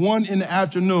at 1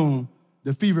 p.m,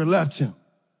 the fever left him.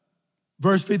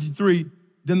 Verse 53,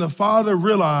 then the father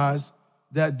realized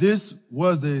that this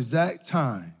was the exact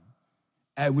time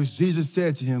at which Jesus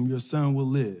said to him, your son will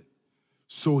live.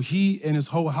 So he and his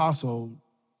whole household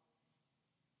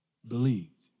believed.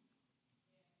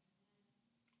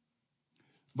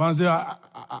 Vonzel,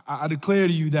 I declare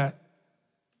to you that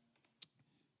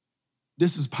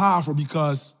this is powerful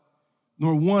because,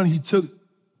 number one, he took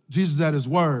Jesus at his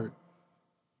word.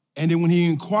 And then when he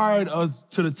inquired us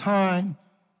to the time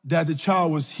that the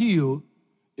child was healed,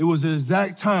 it was the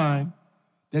exact time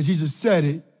that Jesus said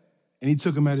it, and he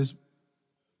took him at his.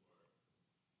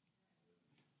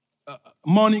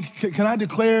 Monique, can I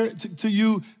declare to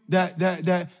you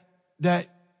that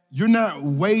you're not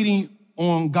waiting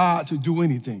on God to do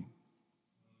anything?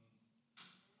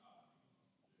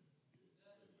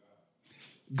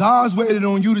 God's waiting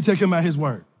on you to take him at his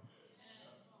word.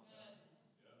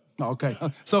 Okay,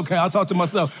 it's okay. I'll talk to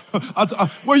myself.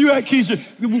 Where you at, Keisha?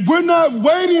 We're not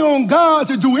waiting on God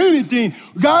to do anything.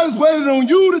 God is waiting on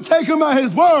you to take him at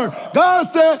his word. God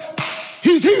said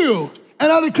he's healed. And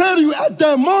I declare to you, at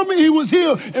that moment he was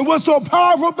healed. And what's so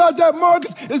powerful about that,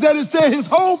 Marcus, is that it said his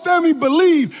whole family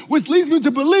believed, which leads me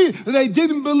to believe that they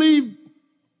didn't believe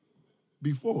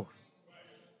before.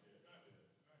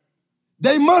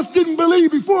 They didn't believe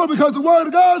before, because the word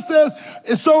of God says,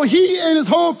 and so he and his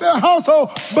whole household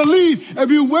believe.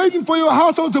 If you're waiting for your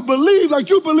household to believe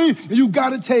like you believe, then you got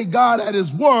to take God at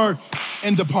his word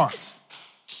and depart.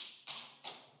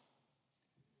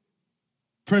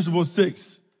 Principle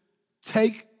 6,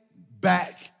 take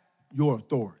back your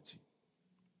authority.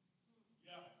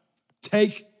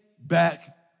 Take back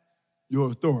your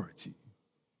authority.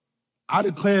 I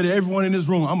declare to everyone in this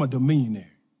room, I'm a dominionaire.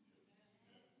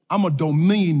 I'm a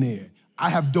dominionaire. I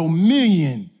have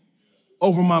dominion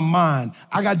over my mind.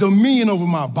 I got dominion over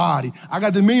my body. I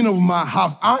got dominion over my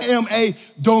house. I am a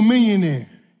dominionaire.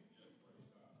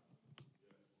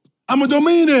 I'm a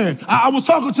dominionaire. I was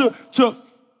talking to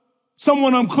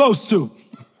someone I'm close to.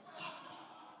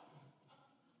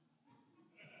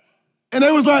 And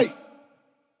they was like,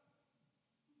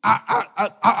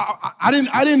 I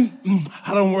didn't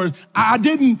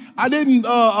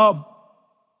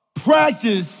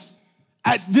practice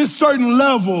at this certain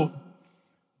level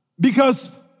because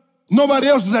nobody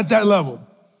else was at that level.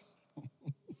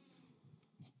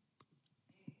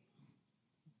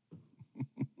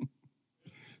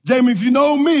 Jamie, if you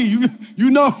know me,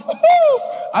 you know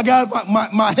I got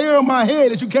my hair on my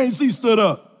head that you can't see stood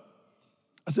up.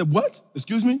 I said, what?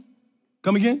 Excuse me?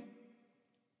 Come again?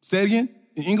 Say it again?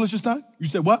 In English this time? You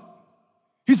said what?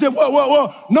 He said,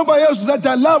 well, nobody else was at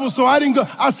that level, so I didn't go.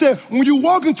 I said, when you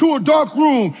walk into a dark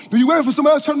room, do you wait for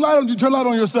somebody else to turn the light on, or do you turn the light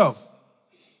on yourself?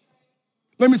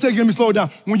 Let me slow it down.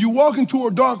 When you walk into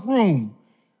a dark room,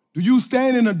 do you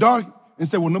stand in the dark and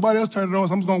say, well, nobody else turned it on,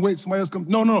 so I'm just gonna wait, somebody else comes?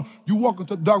 No. You walk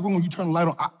into the dark room and you turn the light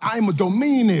on. I am a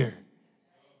dominionaire.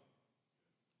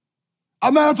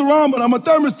 I'm not a thermometer, I'm a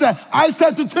thermostat. I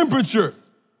set the temperature.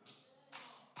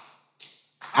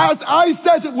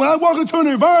 When I walk into an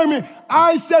environment,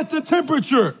 I set the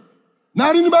temperature,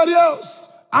 not anybody else.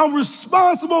 I'm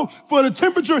responsible for the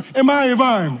temperature in my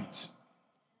environment.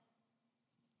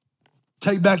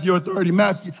 Take back your authority.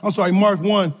 Mark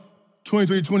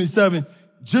 1:23-27.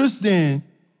 Just then,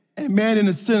 a man in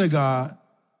the synagogue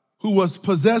who was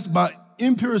possessed by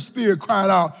impure spirit cried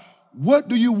out, what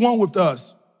do you want with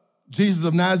us, Jesus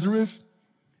of Nazareth?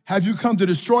 Have you come to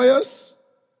destroy us?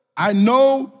 I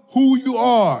know who you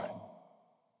are.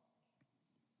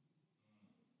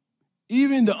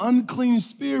 Even the unclean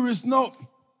spirits know.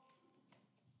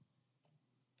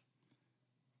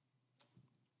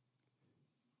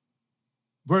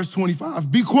 Verse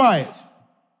 25, be quiet.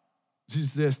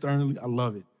 Jesus said sternly, I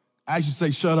love it. I used to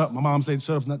say shut up. My mom said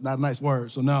shut up is not a nice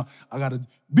word. So now I got to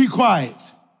be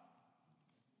quiet.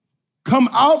 Come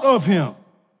out of him.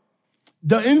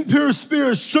 The impure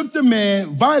spirit shook the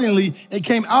man violently and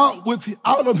came out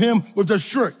of him with a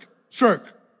shriek.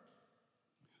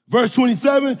 Verse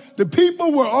 27, the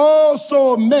people were all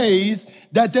so amazed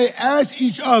that they asked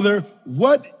each other,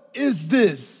 what is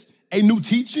this? A new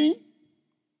teaching?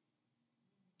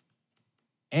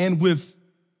 And with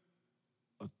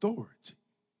authority.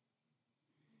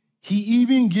 He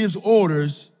even gives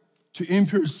orders to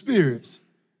impure spirits,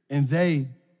 and they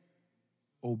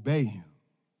obey him.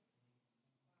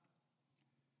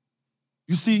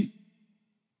 You see,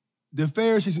 the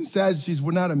Pharisees and Sadducees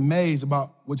were not amazed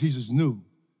about what Jesus knew,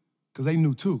 because they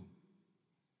knew too.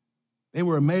 They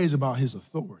were amazed about his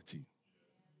authority.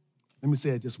 Let me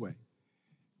say it this way.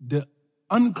 The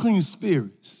unclean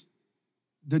spirits,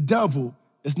 the devil,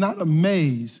 is not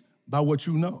amazed by what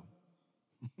you know.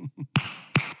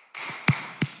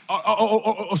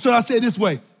 Or should I say it this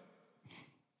way?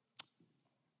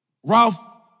 Ralph,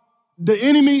 the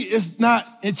enemy is not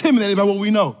intimidated by what we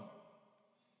know.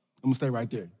 I'm gonna stay right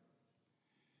there.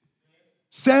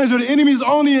 Sandra, the enemy is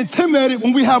only intimidated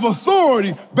when we have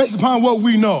authority based upon what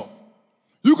we know.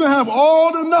 You can have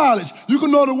all the knowledge. You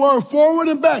can know the word forward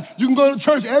and back. You can go to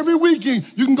church every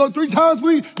weekend. You can go 3 times a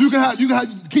week. You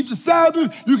can keep the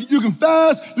Sabbath. You can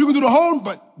fast. You can do the whole,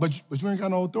 but you ain't got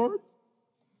no authority.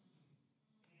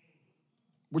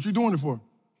 What you doing it for?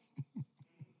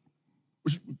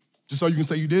 Just so you can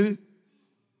say you did it?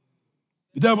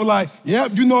 The devil like,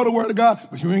 yep, you know the word of God,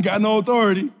 but you ain't got no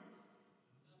authority.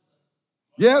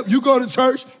 Yep, you go to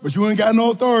church, but you ain't got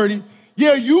no authority.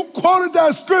 Yeah, you quoted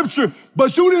that scripture,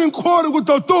 but you didn't quote it with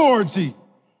authority.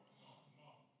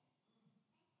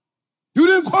 You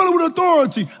didn't quote it with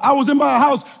authority. I was in my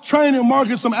house training and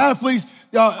marketing some athletes.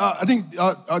 I think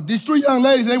these 3 young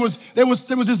ladies, they was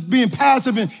just being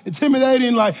passive and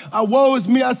intimidating, like, woe is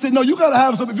me. I said, no, you gotta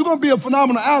have some, if you're gonna be a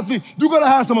phenomenal athlete, you gotta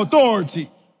have some authority.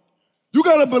 You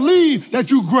gotta believe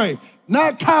that you're great,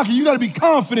 not cocky. You gotta be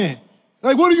confident.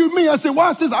 Like, what do you mean? I said,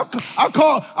 watch this. I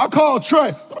called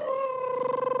Trey.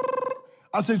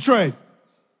 I said, Trey,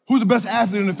 who's the best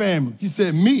athlete in the family? He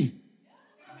said, me.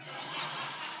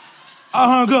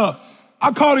 I hung up.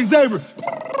 I called Xavier.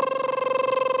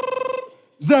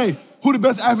 Zay, who the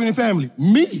best athlete in the family?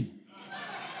 Me.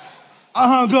 I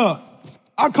hung up.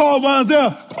 I called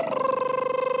Vonzel.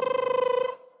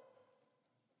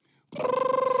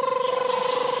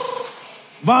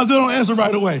 Vonzel don't answer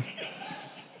right away.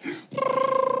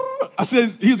 I said,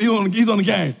 he's on the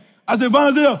game. I said,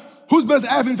 Vonzel, who's the best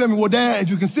athlete in the family? Well, Dad, if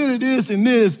you consider this and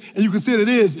this, and you consider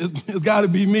this, it's gotta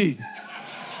be me.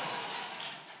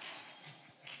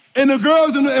 And the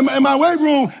girls in my weight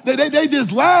room, they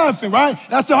just laughing, right?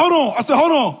 And I said, hold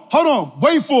on,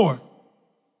 wait for it.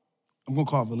 I'm gonna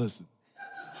call Valissa.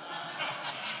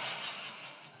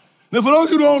 Now, for those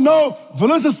who don't know,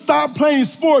 Valissa stopped playing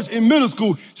sports in middle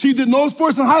school. She did no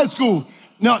sports in high school.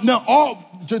 Now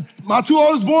my 2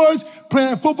 oldest boys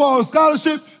playing football on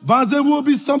scholarship. Vonzel will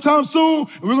be sometime soon,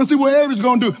 and we're gonna see what Avery's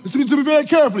gonna do. Listen to me very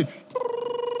carefully.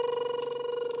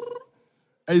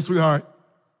 Hey, sweetheart,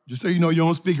 just so you know, you're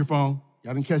on speakerphone.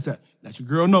 Y'all didn't catch that. Let your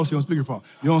girl know she's on speakerphone.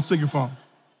 You're on speakerphone.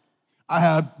 I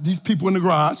have these people in the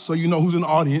garage, so you know who's in the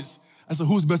audience. I said,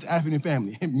 who's the best athlete in the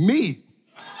family? Me.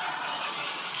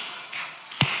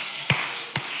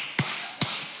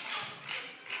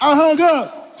 I hung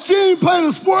up. She ain't played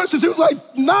a sport since she was like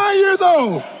 9 years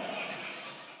old.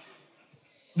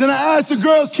 Then I asked the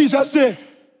girls, Keisha, I said,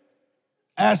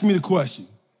 ask me the question.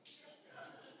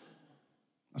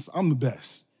 I said, I'm the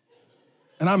best.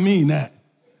 And I mean that.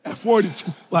 At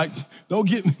 42, like, don't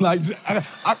get me, like,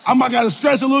 I might gotta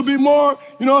stretch a little bit more,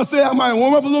 you know what I'm saying? I might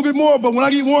warm up a little bit more, but when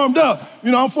I get warmed up,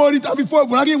 you know, I'm 40, I'll be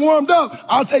 40. When I get warmed up,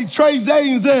 I'll take Trey,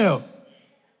 Zay, and Zell.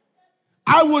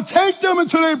 I will take them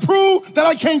until they prove that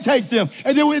I can't take them.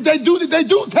 And then if they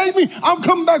do take me, I'm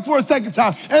coming back for a second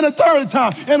time, and a third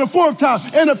time, and a fourth time,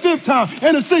 and a fifth time,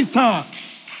 and a sixth time.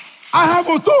 I have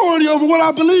authority over what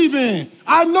I believe in.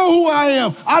 I know who I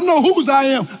am. I know whose I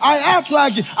am. I act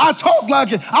like it. I talk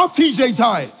like it. I'm TJ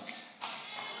Tice.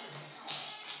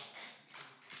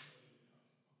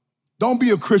 Don't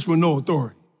be a Christian with no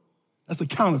authority. That's a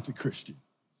counterfeit Christian.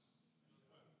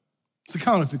 It's a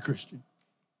counterfeit Christian.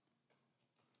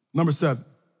 Number 7.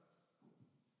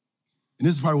 And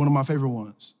this is probably one of my favorite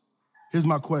ones. Here's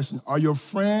my question. Are your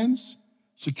friends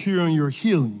securing your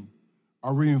healing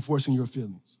or reinforcing your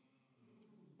feelings?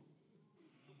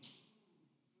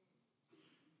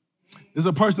 There's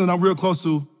a person that I'm real close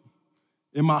to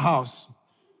in my house.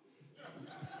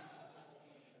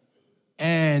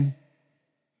 And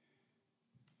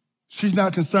she's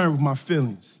not concerned with my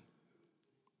feelings.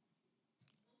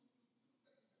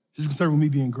 She's concerned with me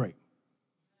being great.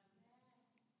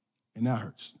 And that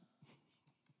hurts.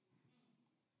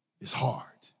 It's hard.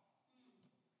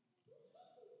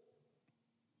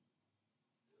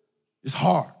 It's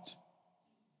hard.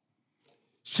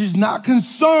 She's not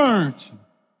concerned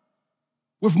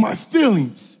with my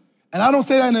feelings. And I don't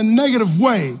say that in a negative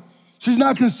way. She's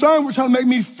not concerned with trying to make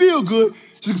me feel good.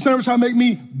 She's concerned with trying to make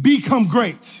me become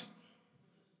great.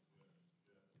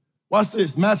 Watch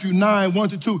this, Matthew 9,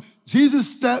 1-2.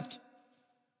 Jesus stepped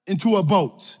into a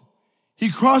boat. He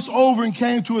crossed over and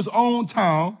came to his own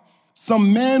town.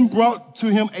 Some men brought to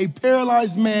him a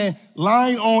paralyzed man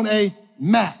lying on a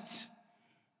mat.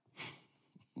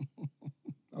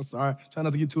 I'm sorry, try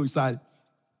not to get too excited.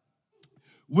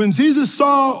 When Jesus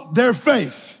saw their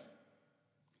faith,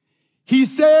 he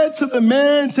said to the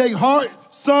man, take heart,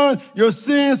 son, your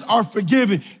sins are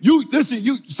forgiven.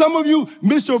 Some of you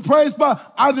missed your praise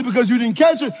spot either because you didn't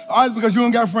catch it or either because you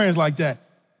don't got friends like that.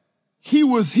 He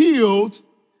was healed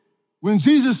when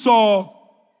Jesus saw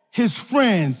his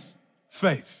friend's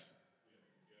faith.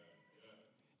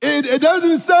 It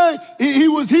doesn't say he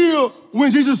was healed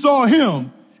when Jesus saw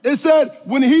him. It said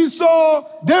when he saw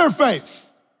their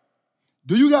faith.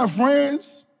 Do you got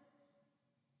friends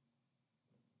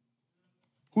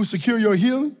who secure your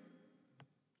healing?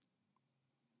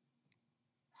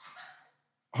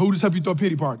 Who just help you throw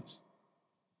pity parties?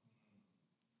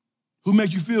 Who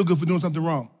make you feel good for doing something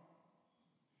wrong?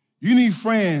 You need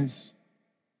friends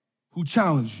who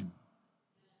challenge you.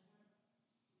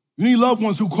 You need loved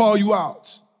ones who call you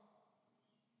out,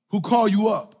 who call you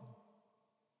up,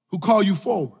 who call you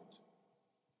forward,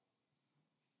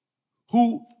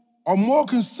 who are more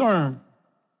concerned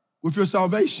with your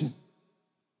salvation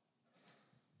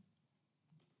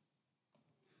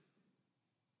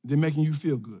than making you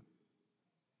feel good.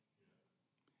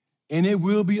 And it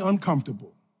will be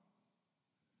uncomfortable.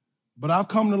 But I've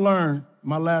come to learn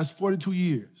my last 42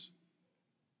 years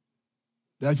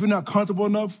that if you're not comfortable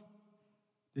enough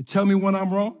to tell me when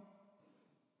I'm wrong,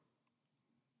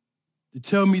 to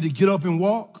tell me to get up and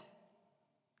walk,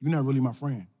 you're not really my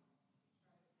friend.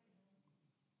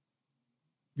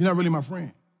 You're not really my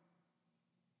friend.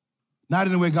 Not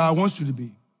in the way God wants you to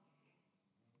be.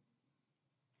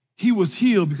 He was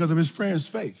healed because of his friend's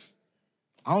faith.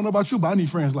 I don't know about you, but I need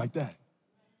friends like that.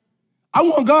 I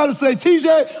want God to say,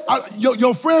 TJ,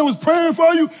 your friend was praying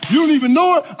for you. You don't even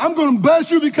know it. I'm going to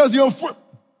bless you because your friend.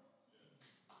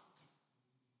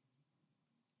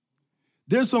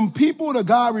 There's some people that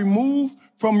God removed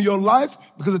from your life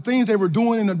because of things they were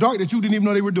doing in the dark that you didn't even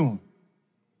know they were doing.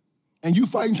 And you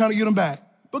fighting trying to get them back.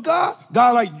 But God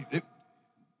like,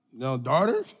 no,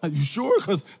 daughter, are you sure?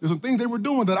 Because there's some things they were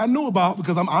doing that I knew about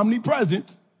because I'm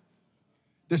omnipresent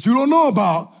that you don't know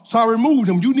about, so I removed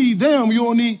them. You need them, you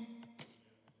don't need.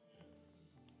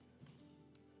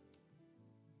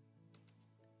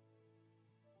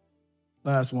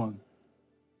 Last one.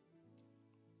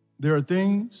 There are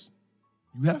things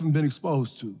you haven't been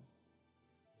exposed to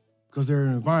because there are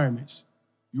environments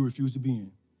you refuse to be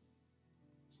in.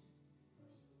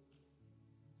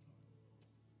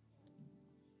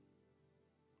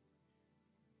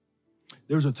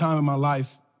 There was a time in my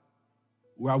life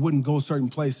where I wouldn't go certain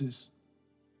places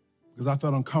because I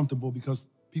felt uncomfortable because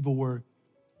people were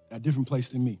at a different place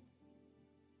than me.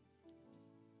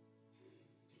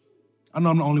 I know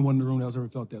I'm the only one in the room that's ever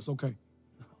felt that. It's okay.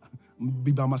 I'm gonna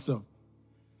be by myself.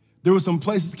 There were some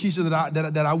places, Keisha,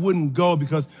 that I wouldn't go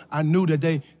because I knew that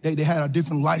they had a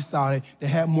different lifestyle. They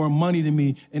had more money than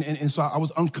me. And so I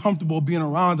was uncomfortable being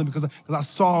around them because I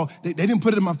saw, they didn't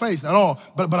put it in my face at all,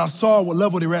 but I saw what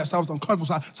level they were at, so I was uncomfortable,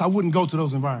 so I wouldn't go to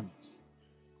those environments.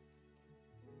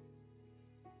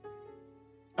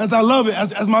 As I love it,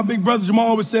 as my big brother Jamal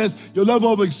always says, your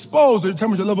level of exposure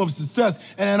determines your level of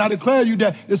success. And I declare you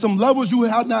that there's some levels you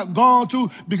have not gone to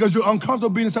because you're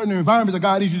uncomfortable being in certain environments that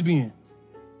God needs you to be in.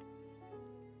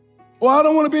 Well, I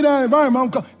don't want to be in that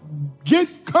environment.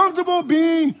 Get comfortable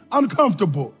being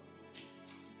uncomfortable.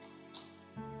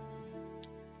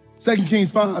 2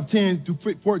 Kings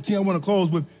 5:10-14, I want to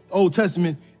close with the Old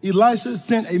Testament. Elisha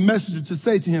sent a messenger to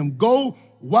say to him, go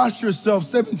wash yourself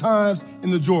 7 times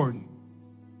in the Jordan,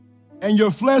 and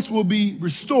your flesh will be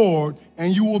restored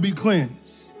and you will be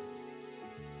cleansed.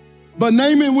 But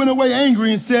Naaman went away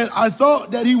angry and said, I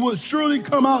thought that he would surely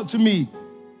come out to me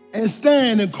and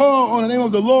stand and call on the name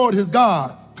of the Lord his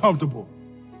God, comfortable.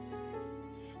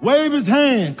 Wave his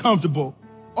hand, comfortable,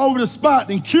 over the spot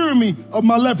and cure me of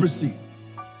my leprosy.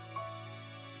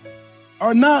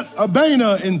 Are not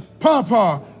Abana and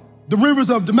Pharpar, the rivers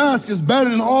of Damascus, better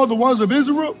than all the waters of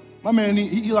Israel? My man,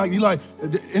 he like,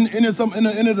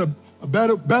 a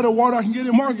better water I can get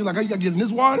in market. Like, I gotta get in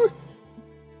this water?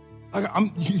 I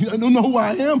don't know who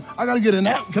I am. I gotta get in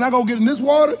that. Can I go get in this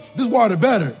water? This water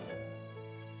better.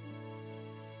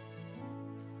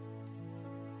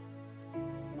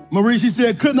 Marie, she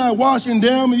said, couldn't I wash in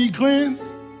them and be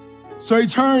cleansed? So he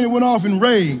turned and went off in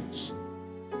rage.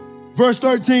 Verse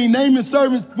 13, Naaman's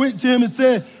servants went to him and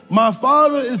said, my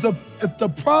father is if the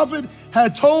prophet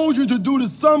had told you to do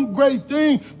some great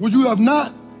thing, would you have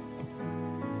not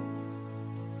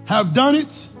have done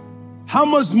it? How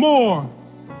much more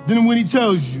than when he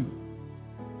tells you,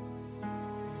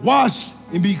 wash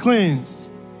and be cleansed?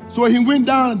 So he went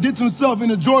down and dipped himself in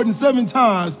the Jordan 7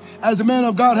 times, as the man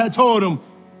of God had told him,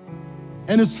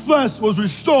 and his flesh was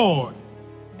restored,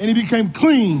 and he became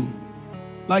clean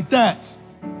like that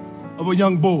of a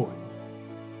young boy.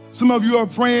 Some of you are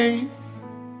praying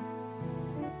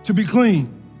to be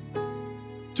clean,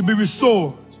 to be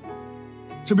restored,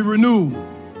 to be renewed.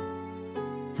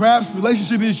 Perhaps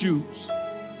relationship issues,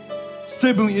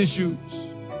 sibling issues,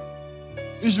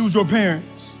 issues with your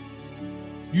parents.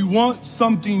 You want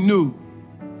something new.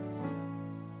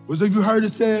 As if you heard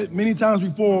it said many times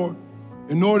before,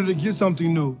 in order to get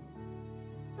something new,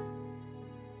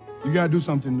 you gotta do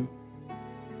something new.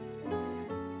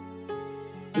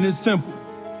 And it's simple.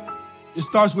 It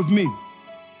starts with me.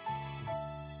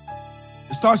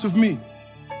 It starts with me.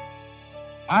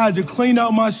 I had to clean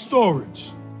out my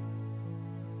storage.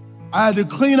 I had to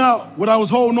clean out what I was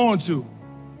holding on to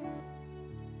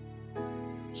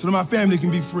so that my family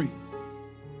can be free.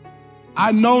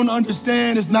 I know and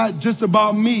understand it's not just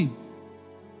about me,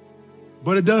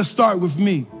 but it does start with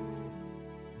me.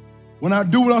 When I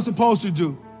do what I'm supposed to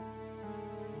do,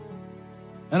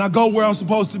 and I go where I'm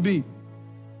supposed to be,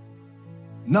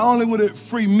 not only will it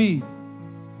free me,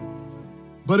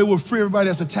 but it will free everybody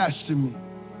that's attached to me.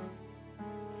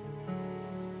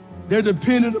 They're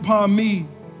dependent upon me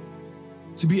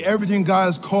to be everything God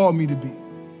has called me to be.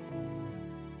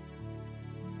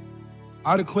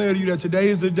 I declare to you that today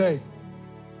is the day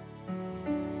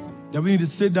that we need to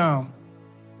sit down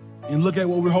and look at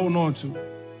what we're holding on to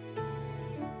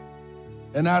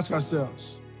and ask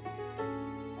ourselves,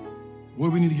 what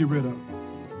do we need to get rid of?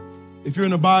 If you're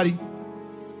in a body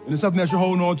and it's something that you're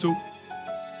holding on to,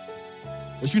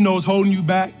 that you know is holding you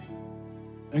back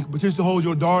and can potentially hold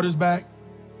your daughters back,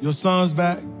 your sons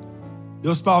back,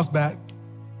 your spouse back,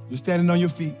 you're standing on your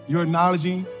feet, you're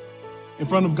acknowledging in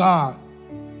front of God,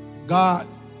 God,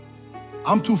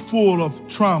 I'm too full of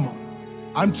trauma.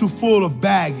 I'm too full of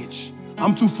baggage.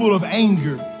 I'm too full of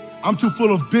anger. I'm too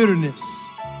full of bitterness.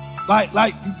 Like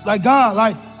God,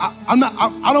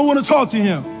 I don't want to talk to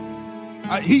him.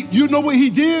 You know what he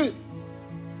did?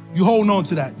 You holding on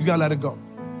to that. You gotta let it go.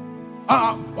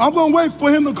 I'm gonna wait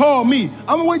for him to call me.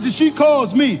 I'm gonna wait till she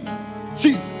calls me.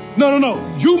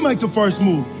 No. You make the first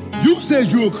move. You said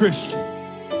you're a Christian.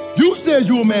 You said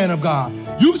you're a man of God.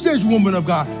 You said you're a woman of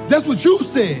God. That's what you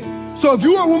said. So if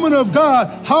you're a woman of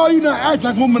God, how are you not acting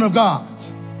like a woman of God?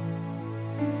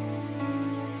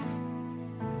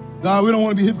 God, we don't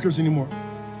want to be hypocrites anymore.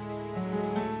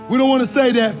 We don't want to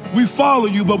say that we follow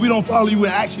you, but we don't follow you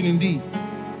in action and deed.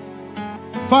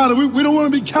 Father, we don't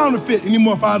want to be counterfeit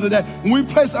anymore, Father, that when we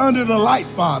place under the light,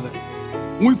 Father,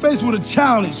 when we face with a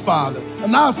challenge, Father,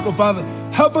 an obstacle, Father,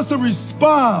 help us to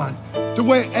respond the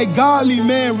way a godly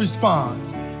man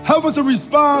responds. Help us to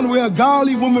respond the way a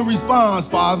godly woman responds,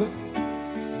 Father.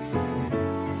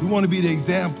 We want to be the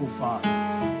example, Father,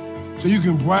 so you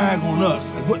can brag on us.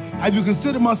 Have you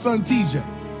considered my son, TJ?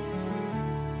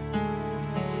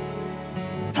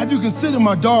 Have you considered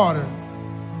my daughter?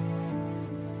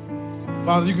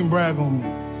 Father, you can brag on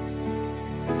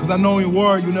me. Because I know in your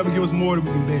word, you'll never give us more than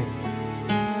we can bear.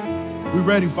 We're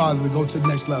ready, Father, to go to the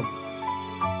next level.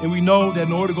 And we know that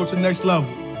in order to go to the next level,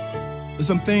 there's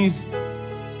some things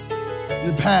in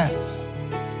the past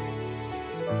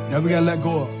that we gotta let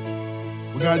go of.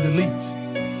 We gotta delete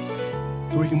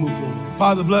so we can move forward.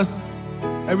 Father, bless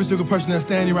every single person that's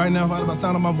standing right now, Father, by the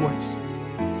sound of my voice.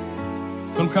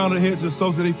 From the crown of their head to the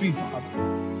soles of their feet, Father.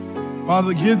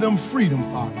 Father, give them freedom,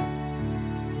 Father.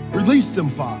 Release them,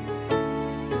 Father.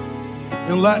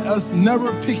 And let us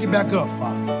never pick it back up,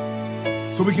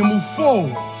 Father, so we can move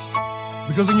forward.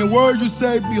 Because in your word you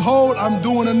say, behold, I'm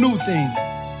doing a new thing.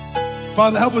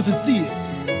 Father, help us to see it.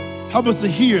 Help us to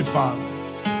hear it, Father.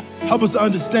 Help us to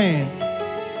understand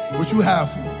what you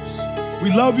have for us. We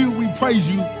love you, we praise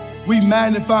you, we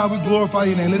magnify, we glorify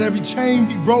your name. Let every chain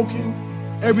be broken,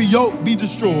 every yoke be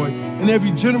destroyed, and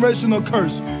every generational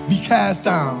curse be cast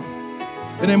down.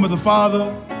 In the name of the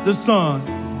Father, the Son,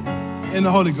 and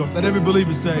the Holy Ghost. Let every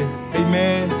believer say,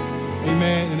 amen,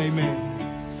 amen, and amen.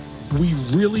 We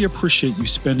really appreciate you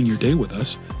spending your day with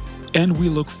us, and we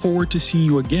look forward to seeing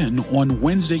you again on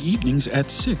Wednesday evenings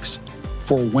at 6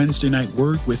 for Wednesday Night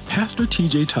Word with Pastor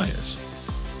TJ Tyus.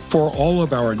 For all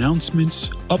of our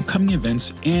announcements, upcoming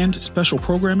events, and special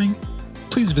programming,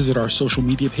 please visit our social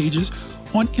media pages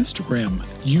on Instagram,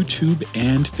 YouTube,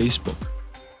 and Facebook.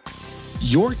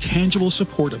 Your tangible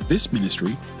support of this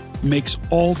ministry makes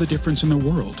all the difference in the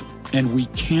world, and we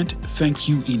can't thank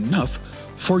you enough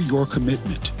for your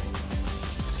commitment.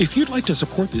 If you'd like to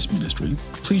support this ministry,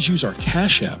 please use our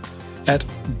Cash App at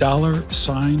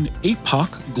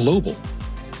 $Apoc Global.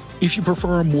 If you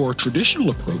prefer a more traditional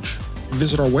approach,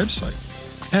 visit our website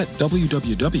at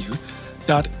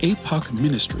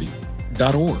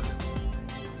www.apocministry.org.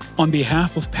 On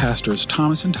behalf of Pastors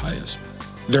Thomas and Tyus,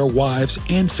 their wives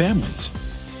and families,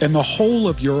 and the whole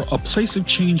of your A Place of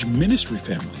Change ministry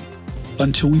family,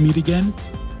 until we meet again,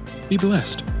 be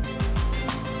blessed.